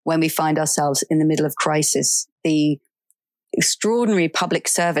collectively when we find ourselves in the middle of crisis, the extraordinary public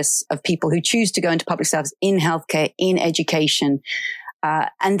service of people who choose to go into public service in healthcare, in education,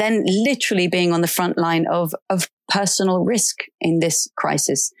 and then literally being on the front line of personal risk in this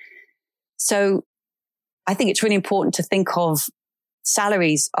crisis. So I think it's really important to think of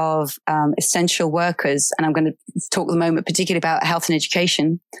salaries of essential workers. And I'm going to talk at the moment particularly about health and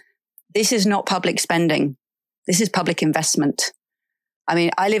education. This is not public spending. This is public investment. I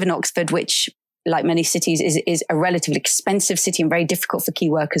mean, I live in Oxford, which, like many cities, is a relatively expensive city and very difficult for key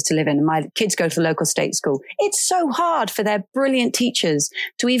workers to live in. My kids go to the local state school. It's so hard for their brilliant teachers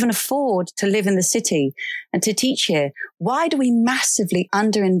to even afford to live in the city and to teach here. Why do we massively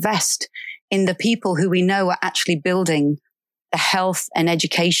underinvest in the people who we know are actually building the health and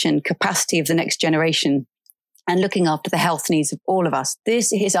education capacity of the next generation and looking after the health needs of all of us?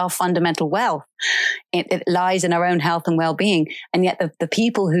 This is our fundamental wealth. It lies in our own health and well-being. And yet the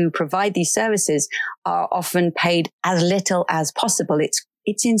people who provide these services are often paid as little as possible.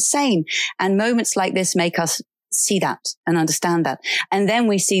 It's insane. And moments like this make us see that and understand that. And then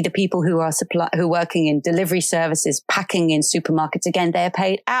we see the people who are working in delivery services, packing in supermarkets. Again, they're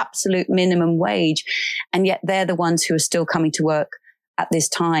paid absolute minimum wage. And yet they're the ones who are still coming to work at this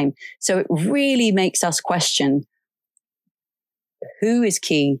time. So it really makes us question who is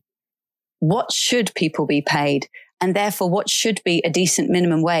key, what should people be paid, and therefore what should be a decent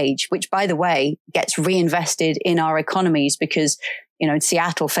minimum wage, which, by the way, gets reinvested in our economies because, in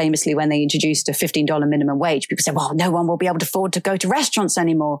Seattle, famously, when they introduced a $15 minimum wage, people said, well, no one will be able to afford to go to restaurants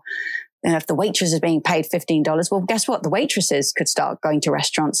anymore. And if the waitress is being paid $15, well, guess what? The waitresses could start going to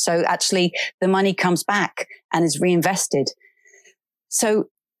restaurants. So actually the money comes back and is reinvested. So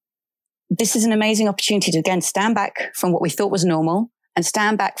this is an amazing opportunity to, again, stand back from what we thought was normal and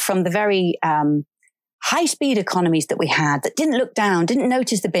stand back from the very high-speed economies that we had that didn't look down, didn't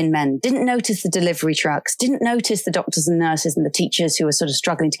notice the bin men, didn't notice the delivery trucks, didn't notice the doctors and nurses and the teachers who were sort of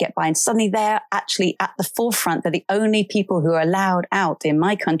struggling to get by. And suddenly they're actually at the forefront. They're the only people who are allowed out in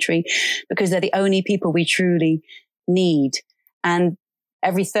my country because they're the only people we truly need. And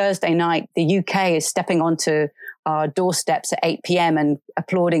every Thursday night, the UK is stepping onto our doorsteps at 8 p.m. and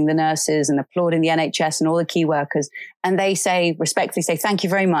applauding the nurses and applauding the NHS and all the key workers. And they respectfully say, thank you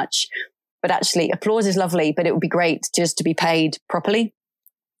very much. But actually, applause is lovely, but it would be great just to be paid properly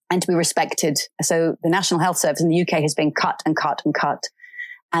and to be respected. So the National Health Service in the UK has been cut and cut and cut.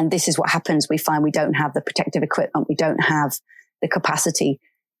 And this is what happens. We find we don't have the protective equipment. We don't have the capacity.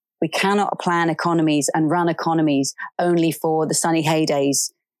 We cannot plan economies and run economies only for the sunny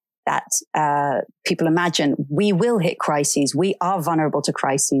heydays that people imagine. We will hit crises. We are vulnerable to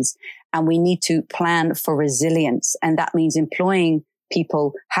crises, and we need to plan for resilience. And that means employing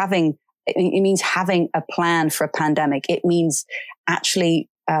people, it means having a plan for a pandemic. It means actually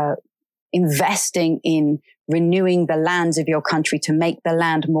investing in renewing the lands of your country to make the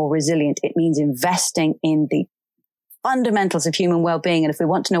land more resilient. It means investing in the fundamentals of human well-being. And if we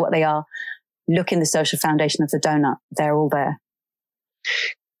want to know what they are, look in the social foundation of the donut. They're all there.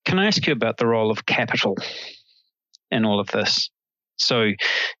 Can I ask you about the role of capital in all of this? So,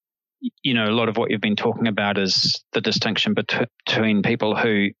 a lot of what you've been talking about is the distinction between people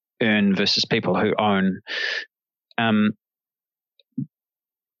who earn versus people who own.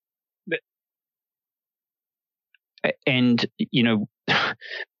 And,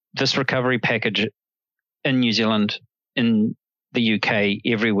 this recovery package in New Zealand, in the UK,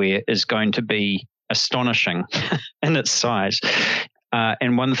 everywhere is going to be astonishing in its size.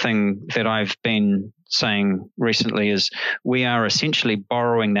 And one thing that I've been saying recently is we are essentially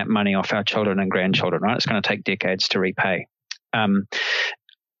borrowing that money off our children and grandchildren, right? It's going to take decades to repay.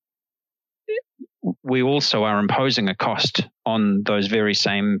 We also are imposing a cost on those very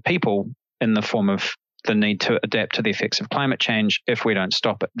same people in the form of the need to adapt to the effects of climate change if we don't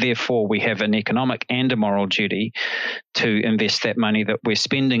stop it. Therefore, we have an economic and a moral duty to invest that money that we're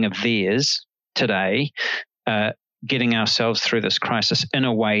spending of theirs today, getting ourselves through this crisis in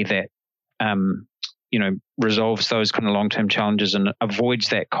a way that, resolves those kind of long-term challenges and avoids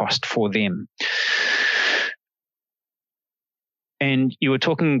that cost for them. And you were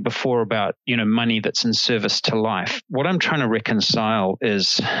talking before about, money that's in service to life. What I'm trying to reconcile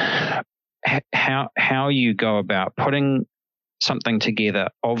is how you go about putting something together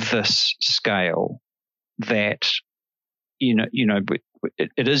of this scale that,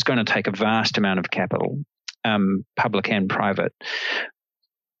 it is going to take a vast amount of capital, public and private,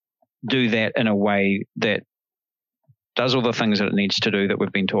 do that in a way that does all the things that it needs to do that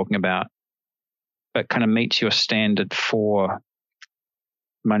we've been talking about, but kind of meets your standard for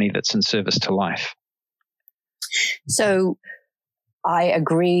money that's in service to life. So I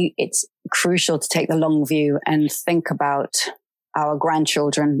agree. It's crucial to take the long view and think about our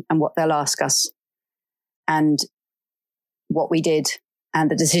grandchildren and what they'll ask us and what we did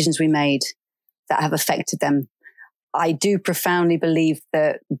and the decisions we made that have affected them. I do profoundly believe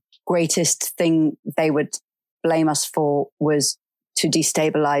the greatest thing they would blame us for was to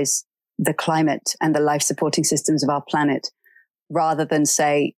destabilize the climate and the life supporting systems of our planet, rather than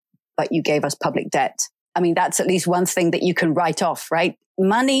say, but you gave us public debt. I mean, that's at least one thing that you can write off, right?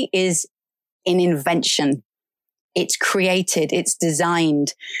 Money is an invention. It's created, it's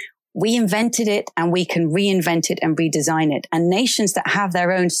designed. We invented it and we can reinvent it and redesign it. And nations that have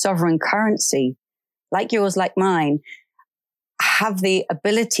their own sovereign currency, like yours, like mine, have the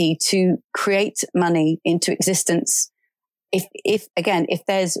ability to create money into existence. If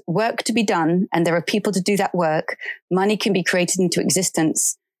there's work to be done and there are people to do that work, money can be created into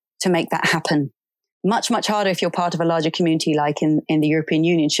existence to make that happen. Much, much harder if you're part of a larger community like in the European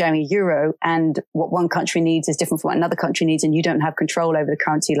Union, sharing a euro, and what one country needs is different from what another country needs, and you don't have control over the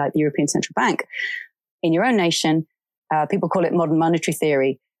currency like the European Central Bank. In your own nation, people call it modern monetary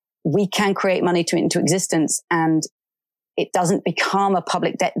theory. We can create money into existence, and it doesn't become a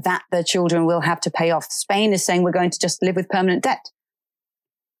public debt that the children will have to pay off. Spain is saying we're going to just live with permanent debt.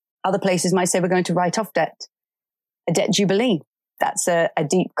 Other places might say we're going to write off debt, a debt jubilee. That's a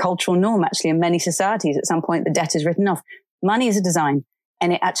deep cultural norm, actually, in many societies. At some point, the debt is written off. Money is a design,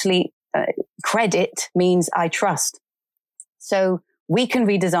 and it actually, credit means I trust. So we can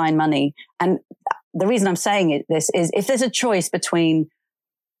redesign money. And the reason I'm saying this is if there's a choice between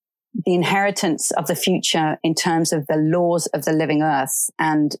the inheritance of the future in terms of the laws of the living earth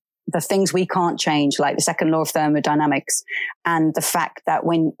and the things we can't change, like the second law of thermodynamics, and the fact that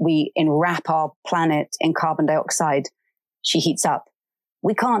when we enwrap our planet in carbon dioxide, she heats up.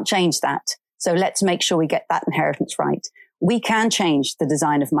 We can't change that. So let's make sure we get that inheritance right. We can change the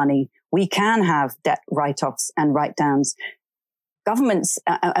design of money. We can have debt write-offs and write-downs. Governments,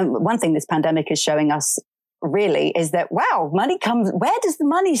 and one thing this pandemic is showing us really is that, wow, money comes, where does the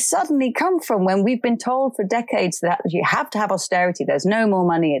money suddenly come from when we've been told for decades that you have to have austerity, there's no more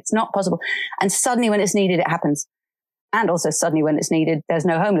money, it's not possible. And suddenly when it's needed, it happens. And also suddenly when it's needed, there's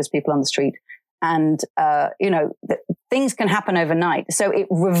no homeless people on the street. And, things can happen overnight. So it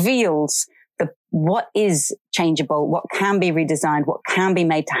reveals what is changeable, what can be redesigned, what can be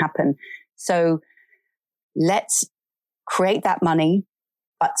made to happen. So let's create that money,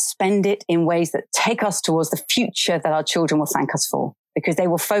 but spend it in ways that take us towards the future that our children will thank us for, because they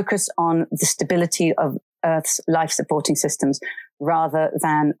will focus on the stability of Earth's life supporting systems rather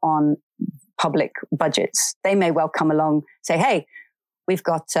than on public budgets. They may well come along, say, hey, we've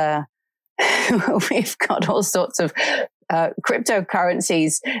got all sorts of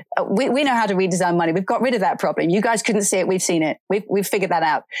cryptocurrencies. We know how to redesign money. We've got rid of that problem. You guys couldn't see it. We've seen it. We've figured that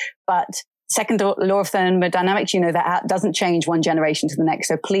out. But second law of thermodynamics, that doesn't change one generation to the next.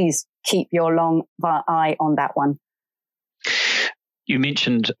 So please keep your long eye on that one. You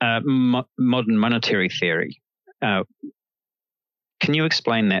mentioned modern monetary theory. Can you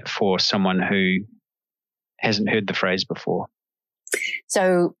explain that for someone who hasn't heard the phrase before?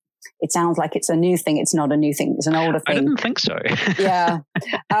 So it sounds like it's a new thing. It's not a new thing. It's an older thing. I didn't think so. Yeah.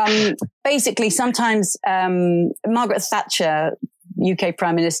 Basically, sometimes Margaret Thatcher, UK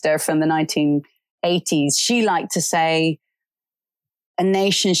Prime Minister from the 1980s, she liked to say, a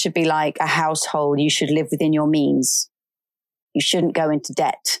nation should be like a household. You should live within your means. You shouldn't go into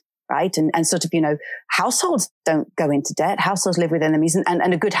debt, right? And sort of, households don't go into debt. Households live within their means.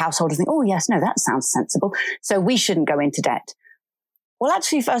 And a good household will think, oh, yes, no, that sounds sensible. So we shouldn't go into debt. Well,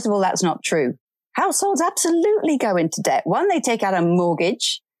 actually, first of all, that's not true. Households absolutely go into debt. One, they take out a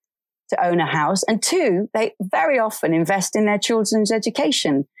mortgage to own a house. And two, they very often invest in their children's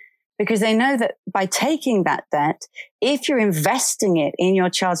education because they know that by taking that debt, if you're investing it in your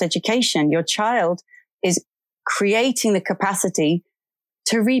child's education, your child is creating the capacity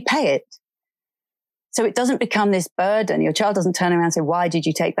to repay it. So it doesn't become this burden. Your child doesn't turn around and say, why did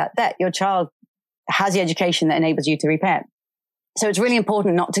you take that debt? Your child has the education that enables you to repay it. So it's really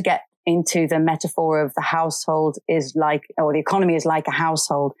important not to get into the metaphor of the household is like, or the economy is like a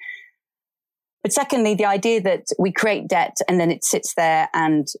household. But secondly, the idea that we create debt and then it sits there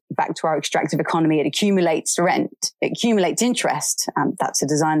and back to our extractive economy, it accumulates rent, it accumulates interest. That's a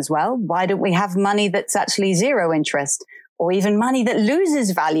design as well. Why don't we have money that's actually zero interest or even money that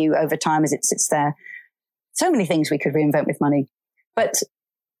loses value over time as it sits there? So many things we could reinvent with money. But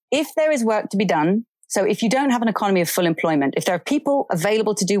if there is work to be done, so if you don't have an economy of full employment, if there are people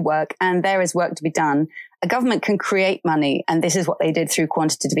available to do work and there is work to be done, a government can create money. And this is what they did through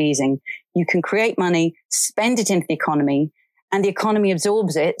quantitative easing. You can create money, spend it into the economy, and the economy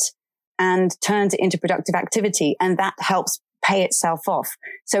absorbs it and turns it into productive activity. And that helps pay itself off.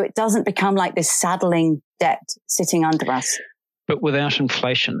 So it doesn't become like this saddling debt sitting under us. But without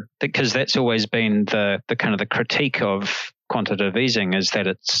inflation, because that's always been the kind of the critique of quantitative easing is that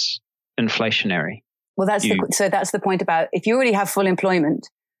it's inflationary. Well, that's the point about if you already have full employment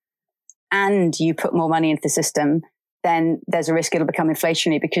and you put more money into the system, then there's a risk it'll become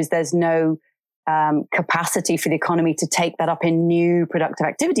inflationary because there's no capacity for the economy to take that up in new productive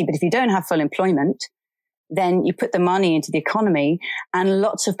activity. But if you don't have full employment, then you put the money into the economy and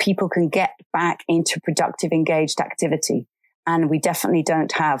lots of people can get back into productive, engaged activity. And we definitely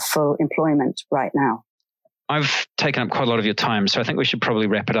don't have full employment right now. I've taken up quite a lot of your time, so I think we should probably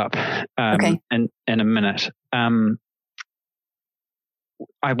wrap it up okay. in a minute. I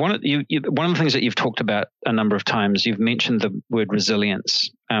wanted one of the things that you've talked about a number of times, you've mentioned the word resilience,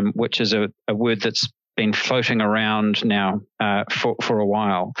 which is a word that's been floating around now for a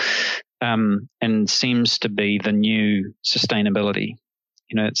while, and seems to be the new sustainability.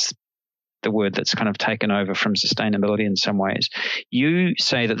 It's the word that's kind of taken over from sustainability in some ways. You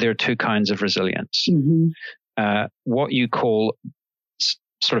say that there are two kinds of resilience. Mm-hmm. What you call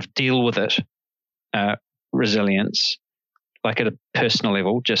sort of deal with it resilience, like at a personal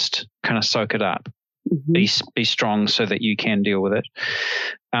level, just kind of soak it up, mm-hmm. be strong so that you can deal with it.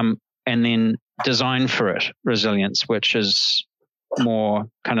 And then design for it resilience, which is more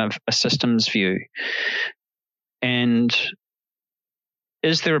kind of a systems view. And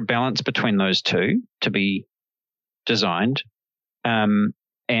is there a balance between those two to be designed?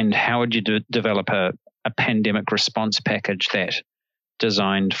 And how would you develop a pandemic response package that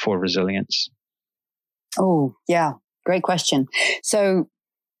designed for resilience? Oh, yeah. Great question. So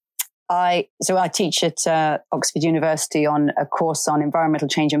I teach at Oxford University on a course on environmental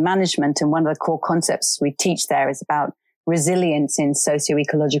change and management. And one of the core concepts we teach there is about resilience in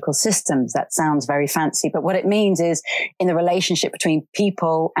socio-ecological systems. That sounds very fancy, but what it means is in the relationship between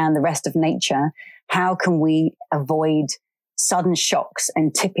people and the rest of nature, how can we avoid sudden shocks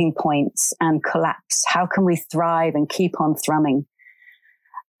and tipping points and collapse? How can we thrive and keep on thrumming?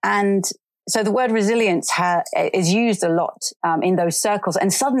 And so the word resilience is used a lot in those circles.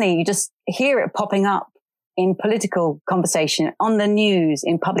 And suddenly you just hear it popping up in political conversation, on the news,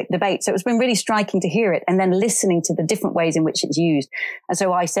 in public debate. So it's been really striking to hear it and then listening to the different ways in which it's used. And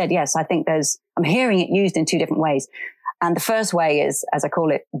so I said, yes, I think I'm hearing it used in two different ways. And the first way is, as I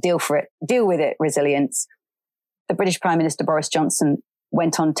call it, deal with it, resilience. The British Prime Minister Boris Johnson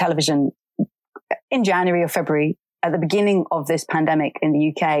went on television in January or February at the beginning of this pandemic in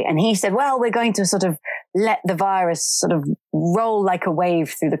the UK. And he said, well, we're going to sort of let the virus sort of roll like a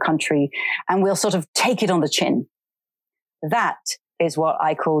wave through the country and we'll sort of take it on the chin. That is what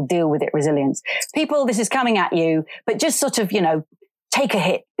I call deal with it resilience. People, this is coming at you, but just sort of, take a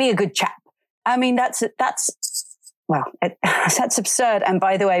hit, be a good chap. I mean, that's absurd. And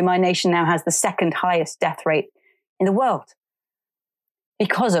by the way, my nation now has the second highest death rate in the world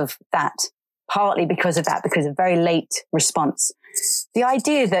because of that, partly because of very late response. The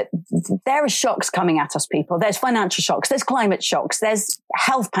idea that there are shocks coming at us, people. There's financial shocks, there's climate shocks, there's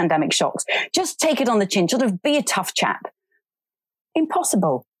health pandemic shocks. Just take it on the chin, sort of be a tough chap.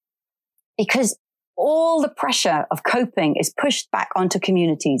 Impossible. Because all the pressure of coping is pushed back onto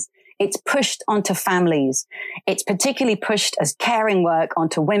communities. It's pushed onto families. It's particularly pushed as caring work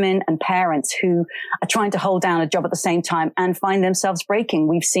onto women and parents who are trying to hold down a job at the same time and find themselves breaking.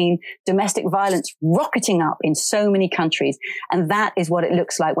 We've seen domestic violence rocketing up in so many countries. And that is what it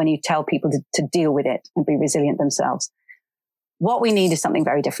looks like when you tell people to deal with it and be resilient themselves. What we need is something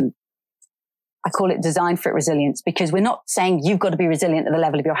very different. I call it design for it resilience, because we're not saying you've got to be resilient at the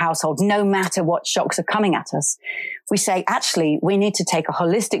level of your household, no matter what shocks are coming at us. We say, actually, we need to take a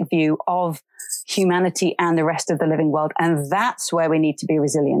holistic view of humanity and the rest of the living world. And that's where we need to be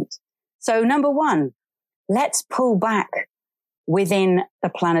resilient. So number one, let's pull back within the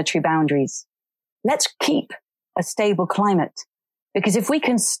planetary boundaries. Let's keep a stable climate, because if we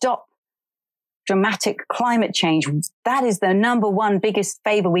can stop dramatic climate change, that is the number one biggest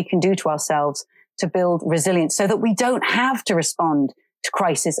favor we can do to ourselves, to build resilience so that we don't have to respond to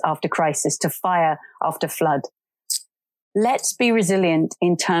crisis after crisis, to fire after flood. Let's be resilient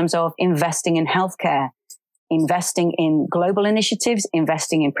in terms of investing in healthcare, investing in global initiatives,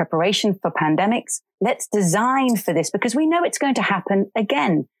 investing in preparation for pandemics. Let's design for this, because we know it's going to happen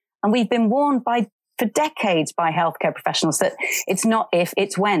again. And we've been warned for decades by healthcare professionals that it's not if,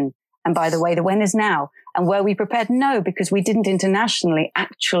 it's when. And by the way, the when is now. And were we prepared? No, because we didn't internationally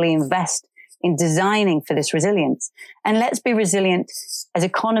actually invest in designing for this resilience. And let's be resilient as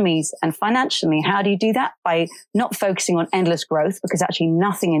economies and financially. How do you do that? By not focusing on endless growth, because actually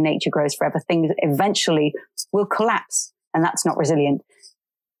nothing in nature grows forever. Things eventually will collapse, and that's not resilient.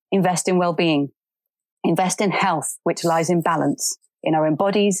 Invest in well-being. Invest in health, which lies in balance in our own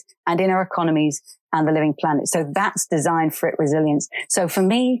bodies and in our economies and the living planet. So that's design for it resilience. So for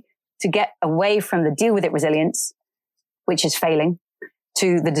me, to get away from the deal with it resilience, which is failing,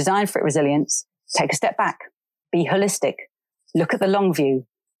 to the design for it resilience, take a step back, be holistic, look at the long view,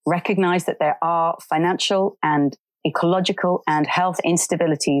 recognize that there are financial and ecological and health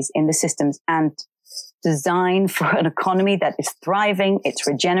instabilities in the systems, and design for an economy that is thriving, it's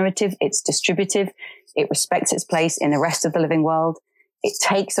regenerative, it's distributive, it respects its place in the rest of the living world. It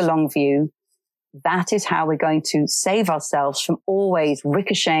takes a long view. That is how we're going to save ourselves from always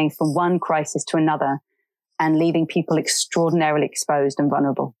ricocheting from one crisis to another and leaving people extraordinarily exposed and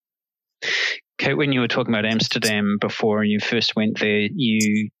vulnerable. Kate, when you were talking about Amsterdam before and you first went there,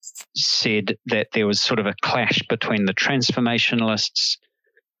 you said that there was sort of a clash between the transformationalists,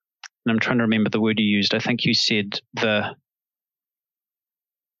 and I'm trying to remember the word you used. I think you said the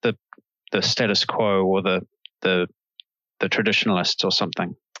status quo, or the traditionalists or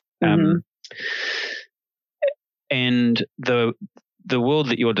something. Mm-hmm. And the world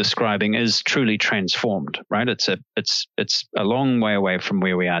that you're describing is truly transformed, right? It's a long way away from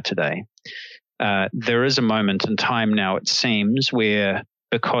where we are today. There is a moment in time now, it seems, where,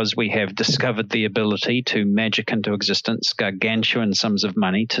 because we have discovered the ability to magic into existence gargantuan sums of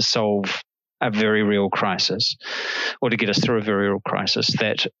money to solve a very real crisis, or to get us through a very real crisis,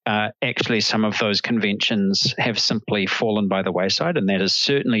 that actually some of those conventions have simply fallen by the wayside. And that is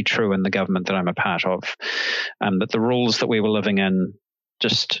certainly true in the government that I'm a part of. That the rules that we were living in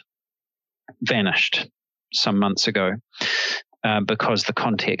just vanished some months ago because the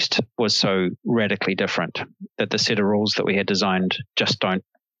context was so radically different, that the set of rules that we had designed just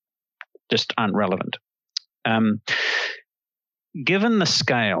aren't relevant. Given the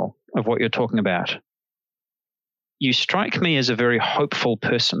scale of what you're talking about, you strike me as a very hopeful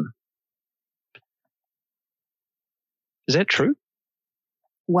person. Is that true?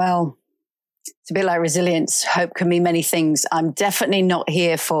 Well, it's a bit like resilience. Hope can mean many things. I'm definitely not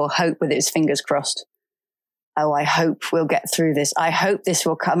here for hope with its fingers crossed. Oh, I hope we'll get through this. I hope this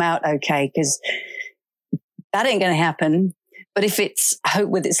will come out okay, because that ain't going to happen. But if it's hope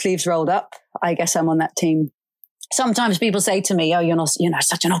with its sleeves rolled up, I guess I'm on that team. Sometimes people say to me, oh, you're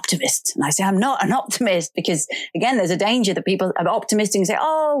such an optimist. And I say, I'm not an optimist, because again, there's a danger that people are optimistic and say,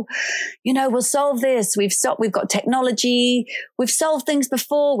 oh, we'll solve this. We've got technology. We've solved things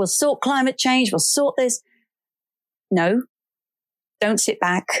before. We'll sort climate change. We'll sort this. No, don't sit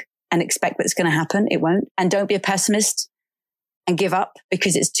back and expect that it's going to happen. It won't. And don't be a pessimist. and give up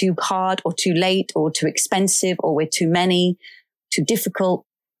because it's too hard or too late or too expensive or we're too many, too difficult,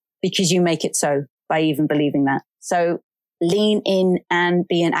 because you make it so by even believing that. So lean in and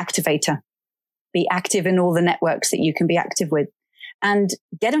be an activator. Be active in all the networks that you can be active with and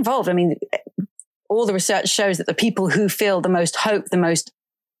get involved. I mean, all the research shows that the people who feel the most hope, the most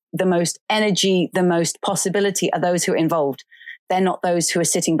energy, the most possibility are those who are involved. They're not those who are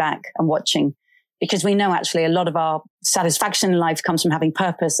sitting back and watching, because we know actually a lot of our satisfaction in life comes from having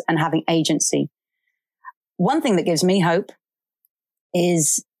purpose and having agency. One thing that gives me hope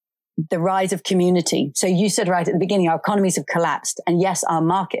is the rise of community. So you said right at the beginning, our economies have collapsed. And yes, our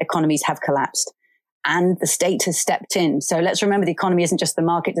market economies have collapsed. And the state has stepped in. So let's remember the economy isn't just the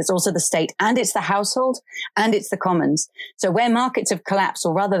market, it's also the state, and it's the household, and it's the commons. So where markets have collapsed,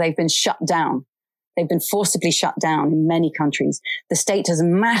 or rather they've been shut down, they've been forcibly shut down in many countries, the state has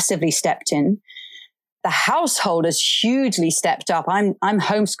massively stepped in. The household has hugely stepped up. I'm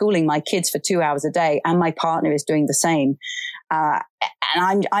homeschooling my kids for 2 hours a day, and my partner is doing the same.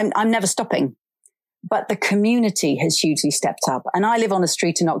 And I'm never stopping. But the community has hugely stepped up. And I live on a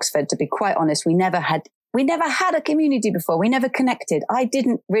street in Oxford, to be quite honest. We never had a community before. We never connected. I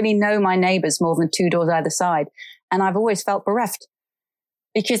didn't really know my neighbors more than 2 doors either side. And I've always felt bereft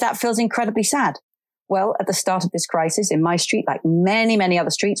because that feels incredibly sad. Well, at the start of this crisis in my street, like many, many other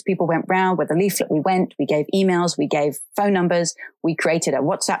streets, people went round with a leaflet. We gave emails, we gave phone numbers. We created a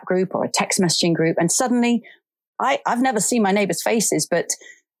WhatsApp group or a text messaging group. And suddenly I've never seen my neighbors' faces, but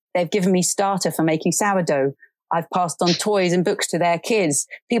they've given me starter for making sourdough. I've passed on toys and books to their kids.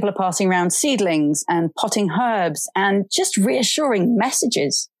 People are passing around seedlings and potting herbs and just reassuring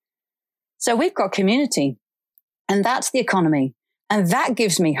messages. So we've got community, and that's the economy. And that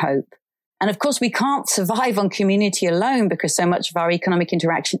gives me hope. And of course, we can't survive on community alone, because so much of our economic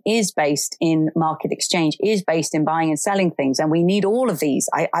interaction is based in market exchange, is based in buying and selling things. And we need all of these.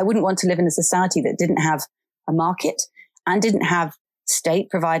 I wouldn't want to live in a society that didn't have a market and didn't have state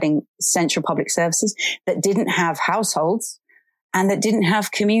providing essential public services, that didn't have households, and that didn't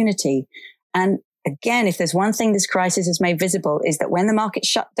have community. And again, if there's one thing this crisis has made visible, is that when the market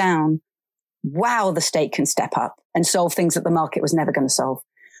shut down, wow, the state can step up and solve things that the market was never going to solve.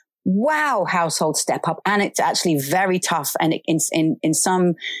 Wow, households step up. And it's actually very tough. And in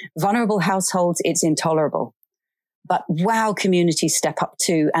some vulnerable households, it's intolerable. But wow, communities step up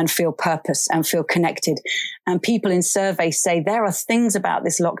too and feel purpose and feel connected. And people in surveys say there are things about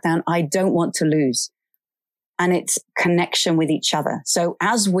this lockdown I don't want to lose. And it's connection with each other. So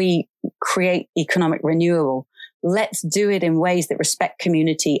as we create economic renewal, let's do it in ways that respect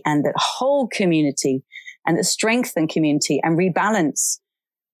community and that hold community and that strengthen community and rebalance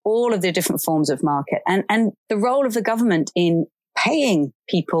all of the different forms of market. And the role of the government in paying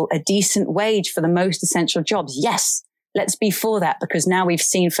people a decent wage for the most essential jobs. Yes, let's be for that, because now we've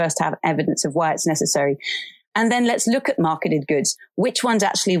seen firsthand evidence of why it's necessary. And then let's look at marketed goods. Which ones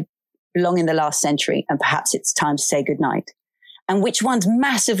actually belong in the last century? And perhaps it's time to say goodnight. And which ones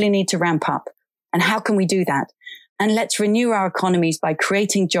massively need to ramp up? And how can we do that? And let's renew our economies by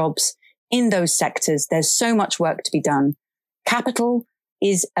creating jobs in those sectors. There's so much work to be done. Capital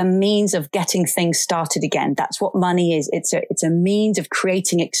is a means of getting things started again. That's what money is. It's a means of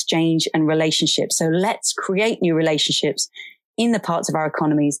creating exchange and relationships. So let's create new relationships in the parts of our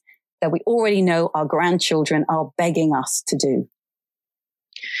economies that we already know our grandchildren are begging us to do.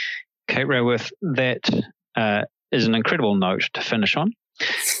 Kate Raworth, that is an incredible note to finish on.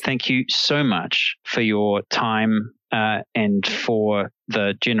 Thank you so much for your time and for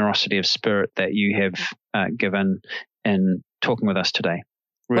the generosity of spirit that you have given in talking with us today.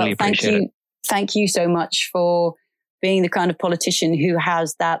 Really appreciate it. Thank you so much for being the kind of politician who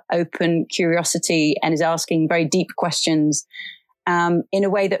has that open curiosity and is asking very deep questions in a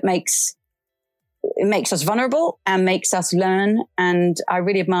way that makes us vulnerable and makes us learn. And I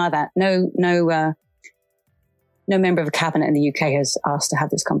really admire that. No member of a cabinet in the UK has asked to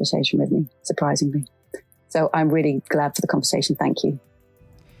have this conversation with me, surprisingly. So I'm really glad for the conversation. Thank you.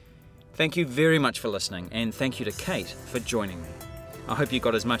 Thank you very much for listening, and thank you to Kate for joining me. I hope you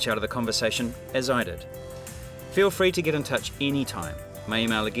got as much out of the conversation as I did. Feel free to get in touch anytime. My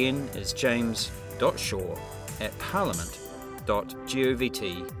email again is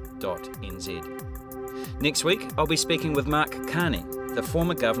james.shaw@parliament.govt.nz. Next week, I'll be speaking with Mark Carney, the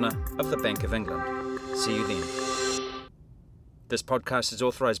former Governor of the Bank of England. See you then. This podcast is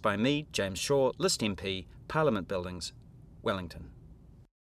authorised by me, James Shaw, List MP, Parliament Buildings, Wellington.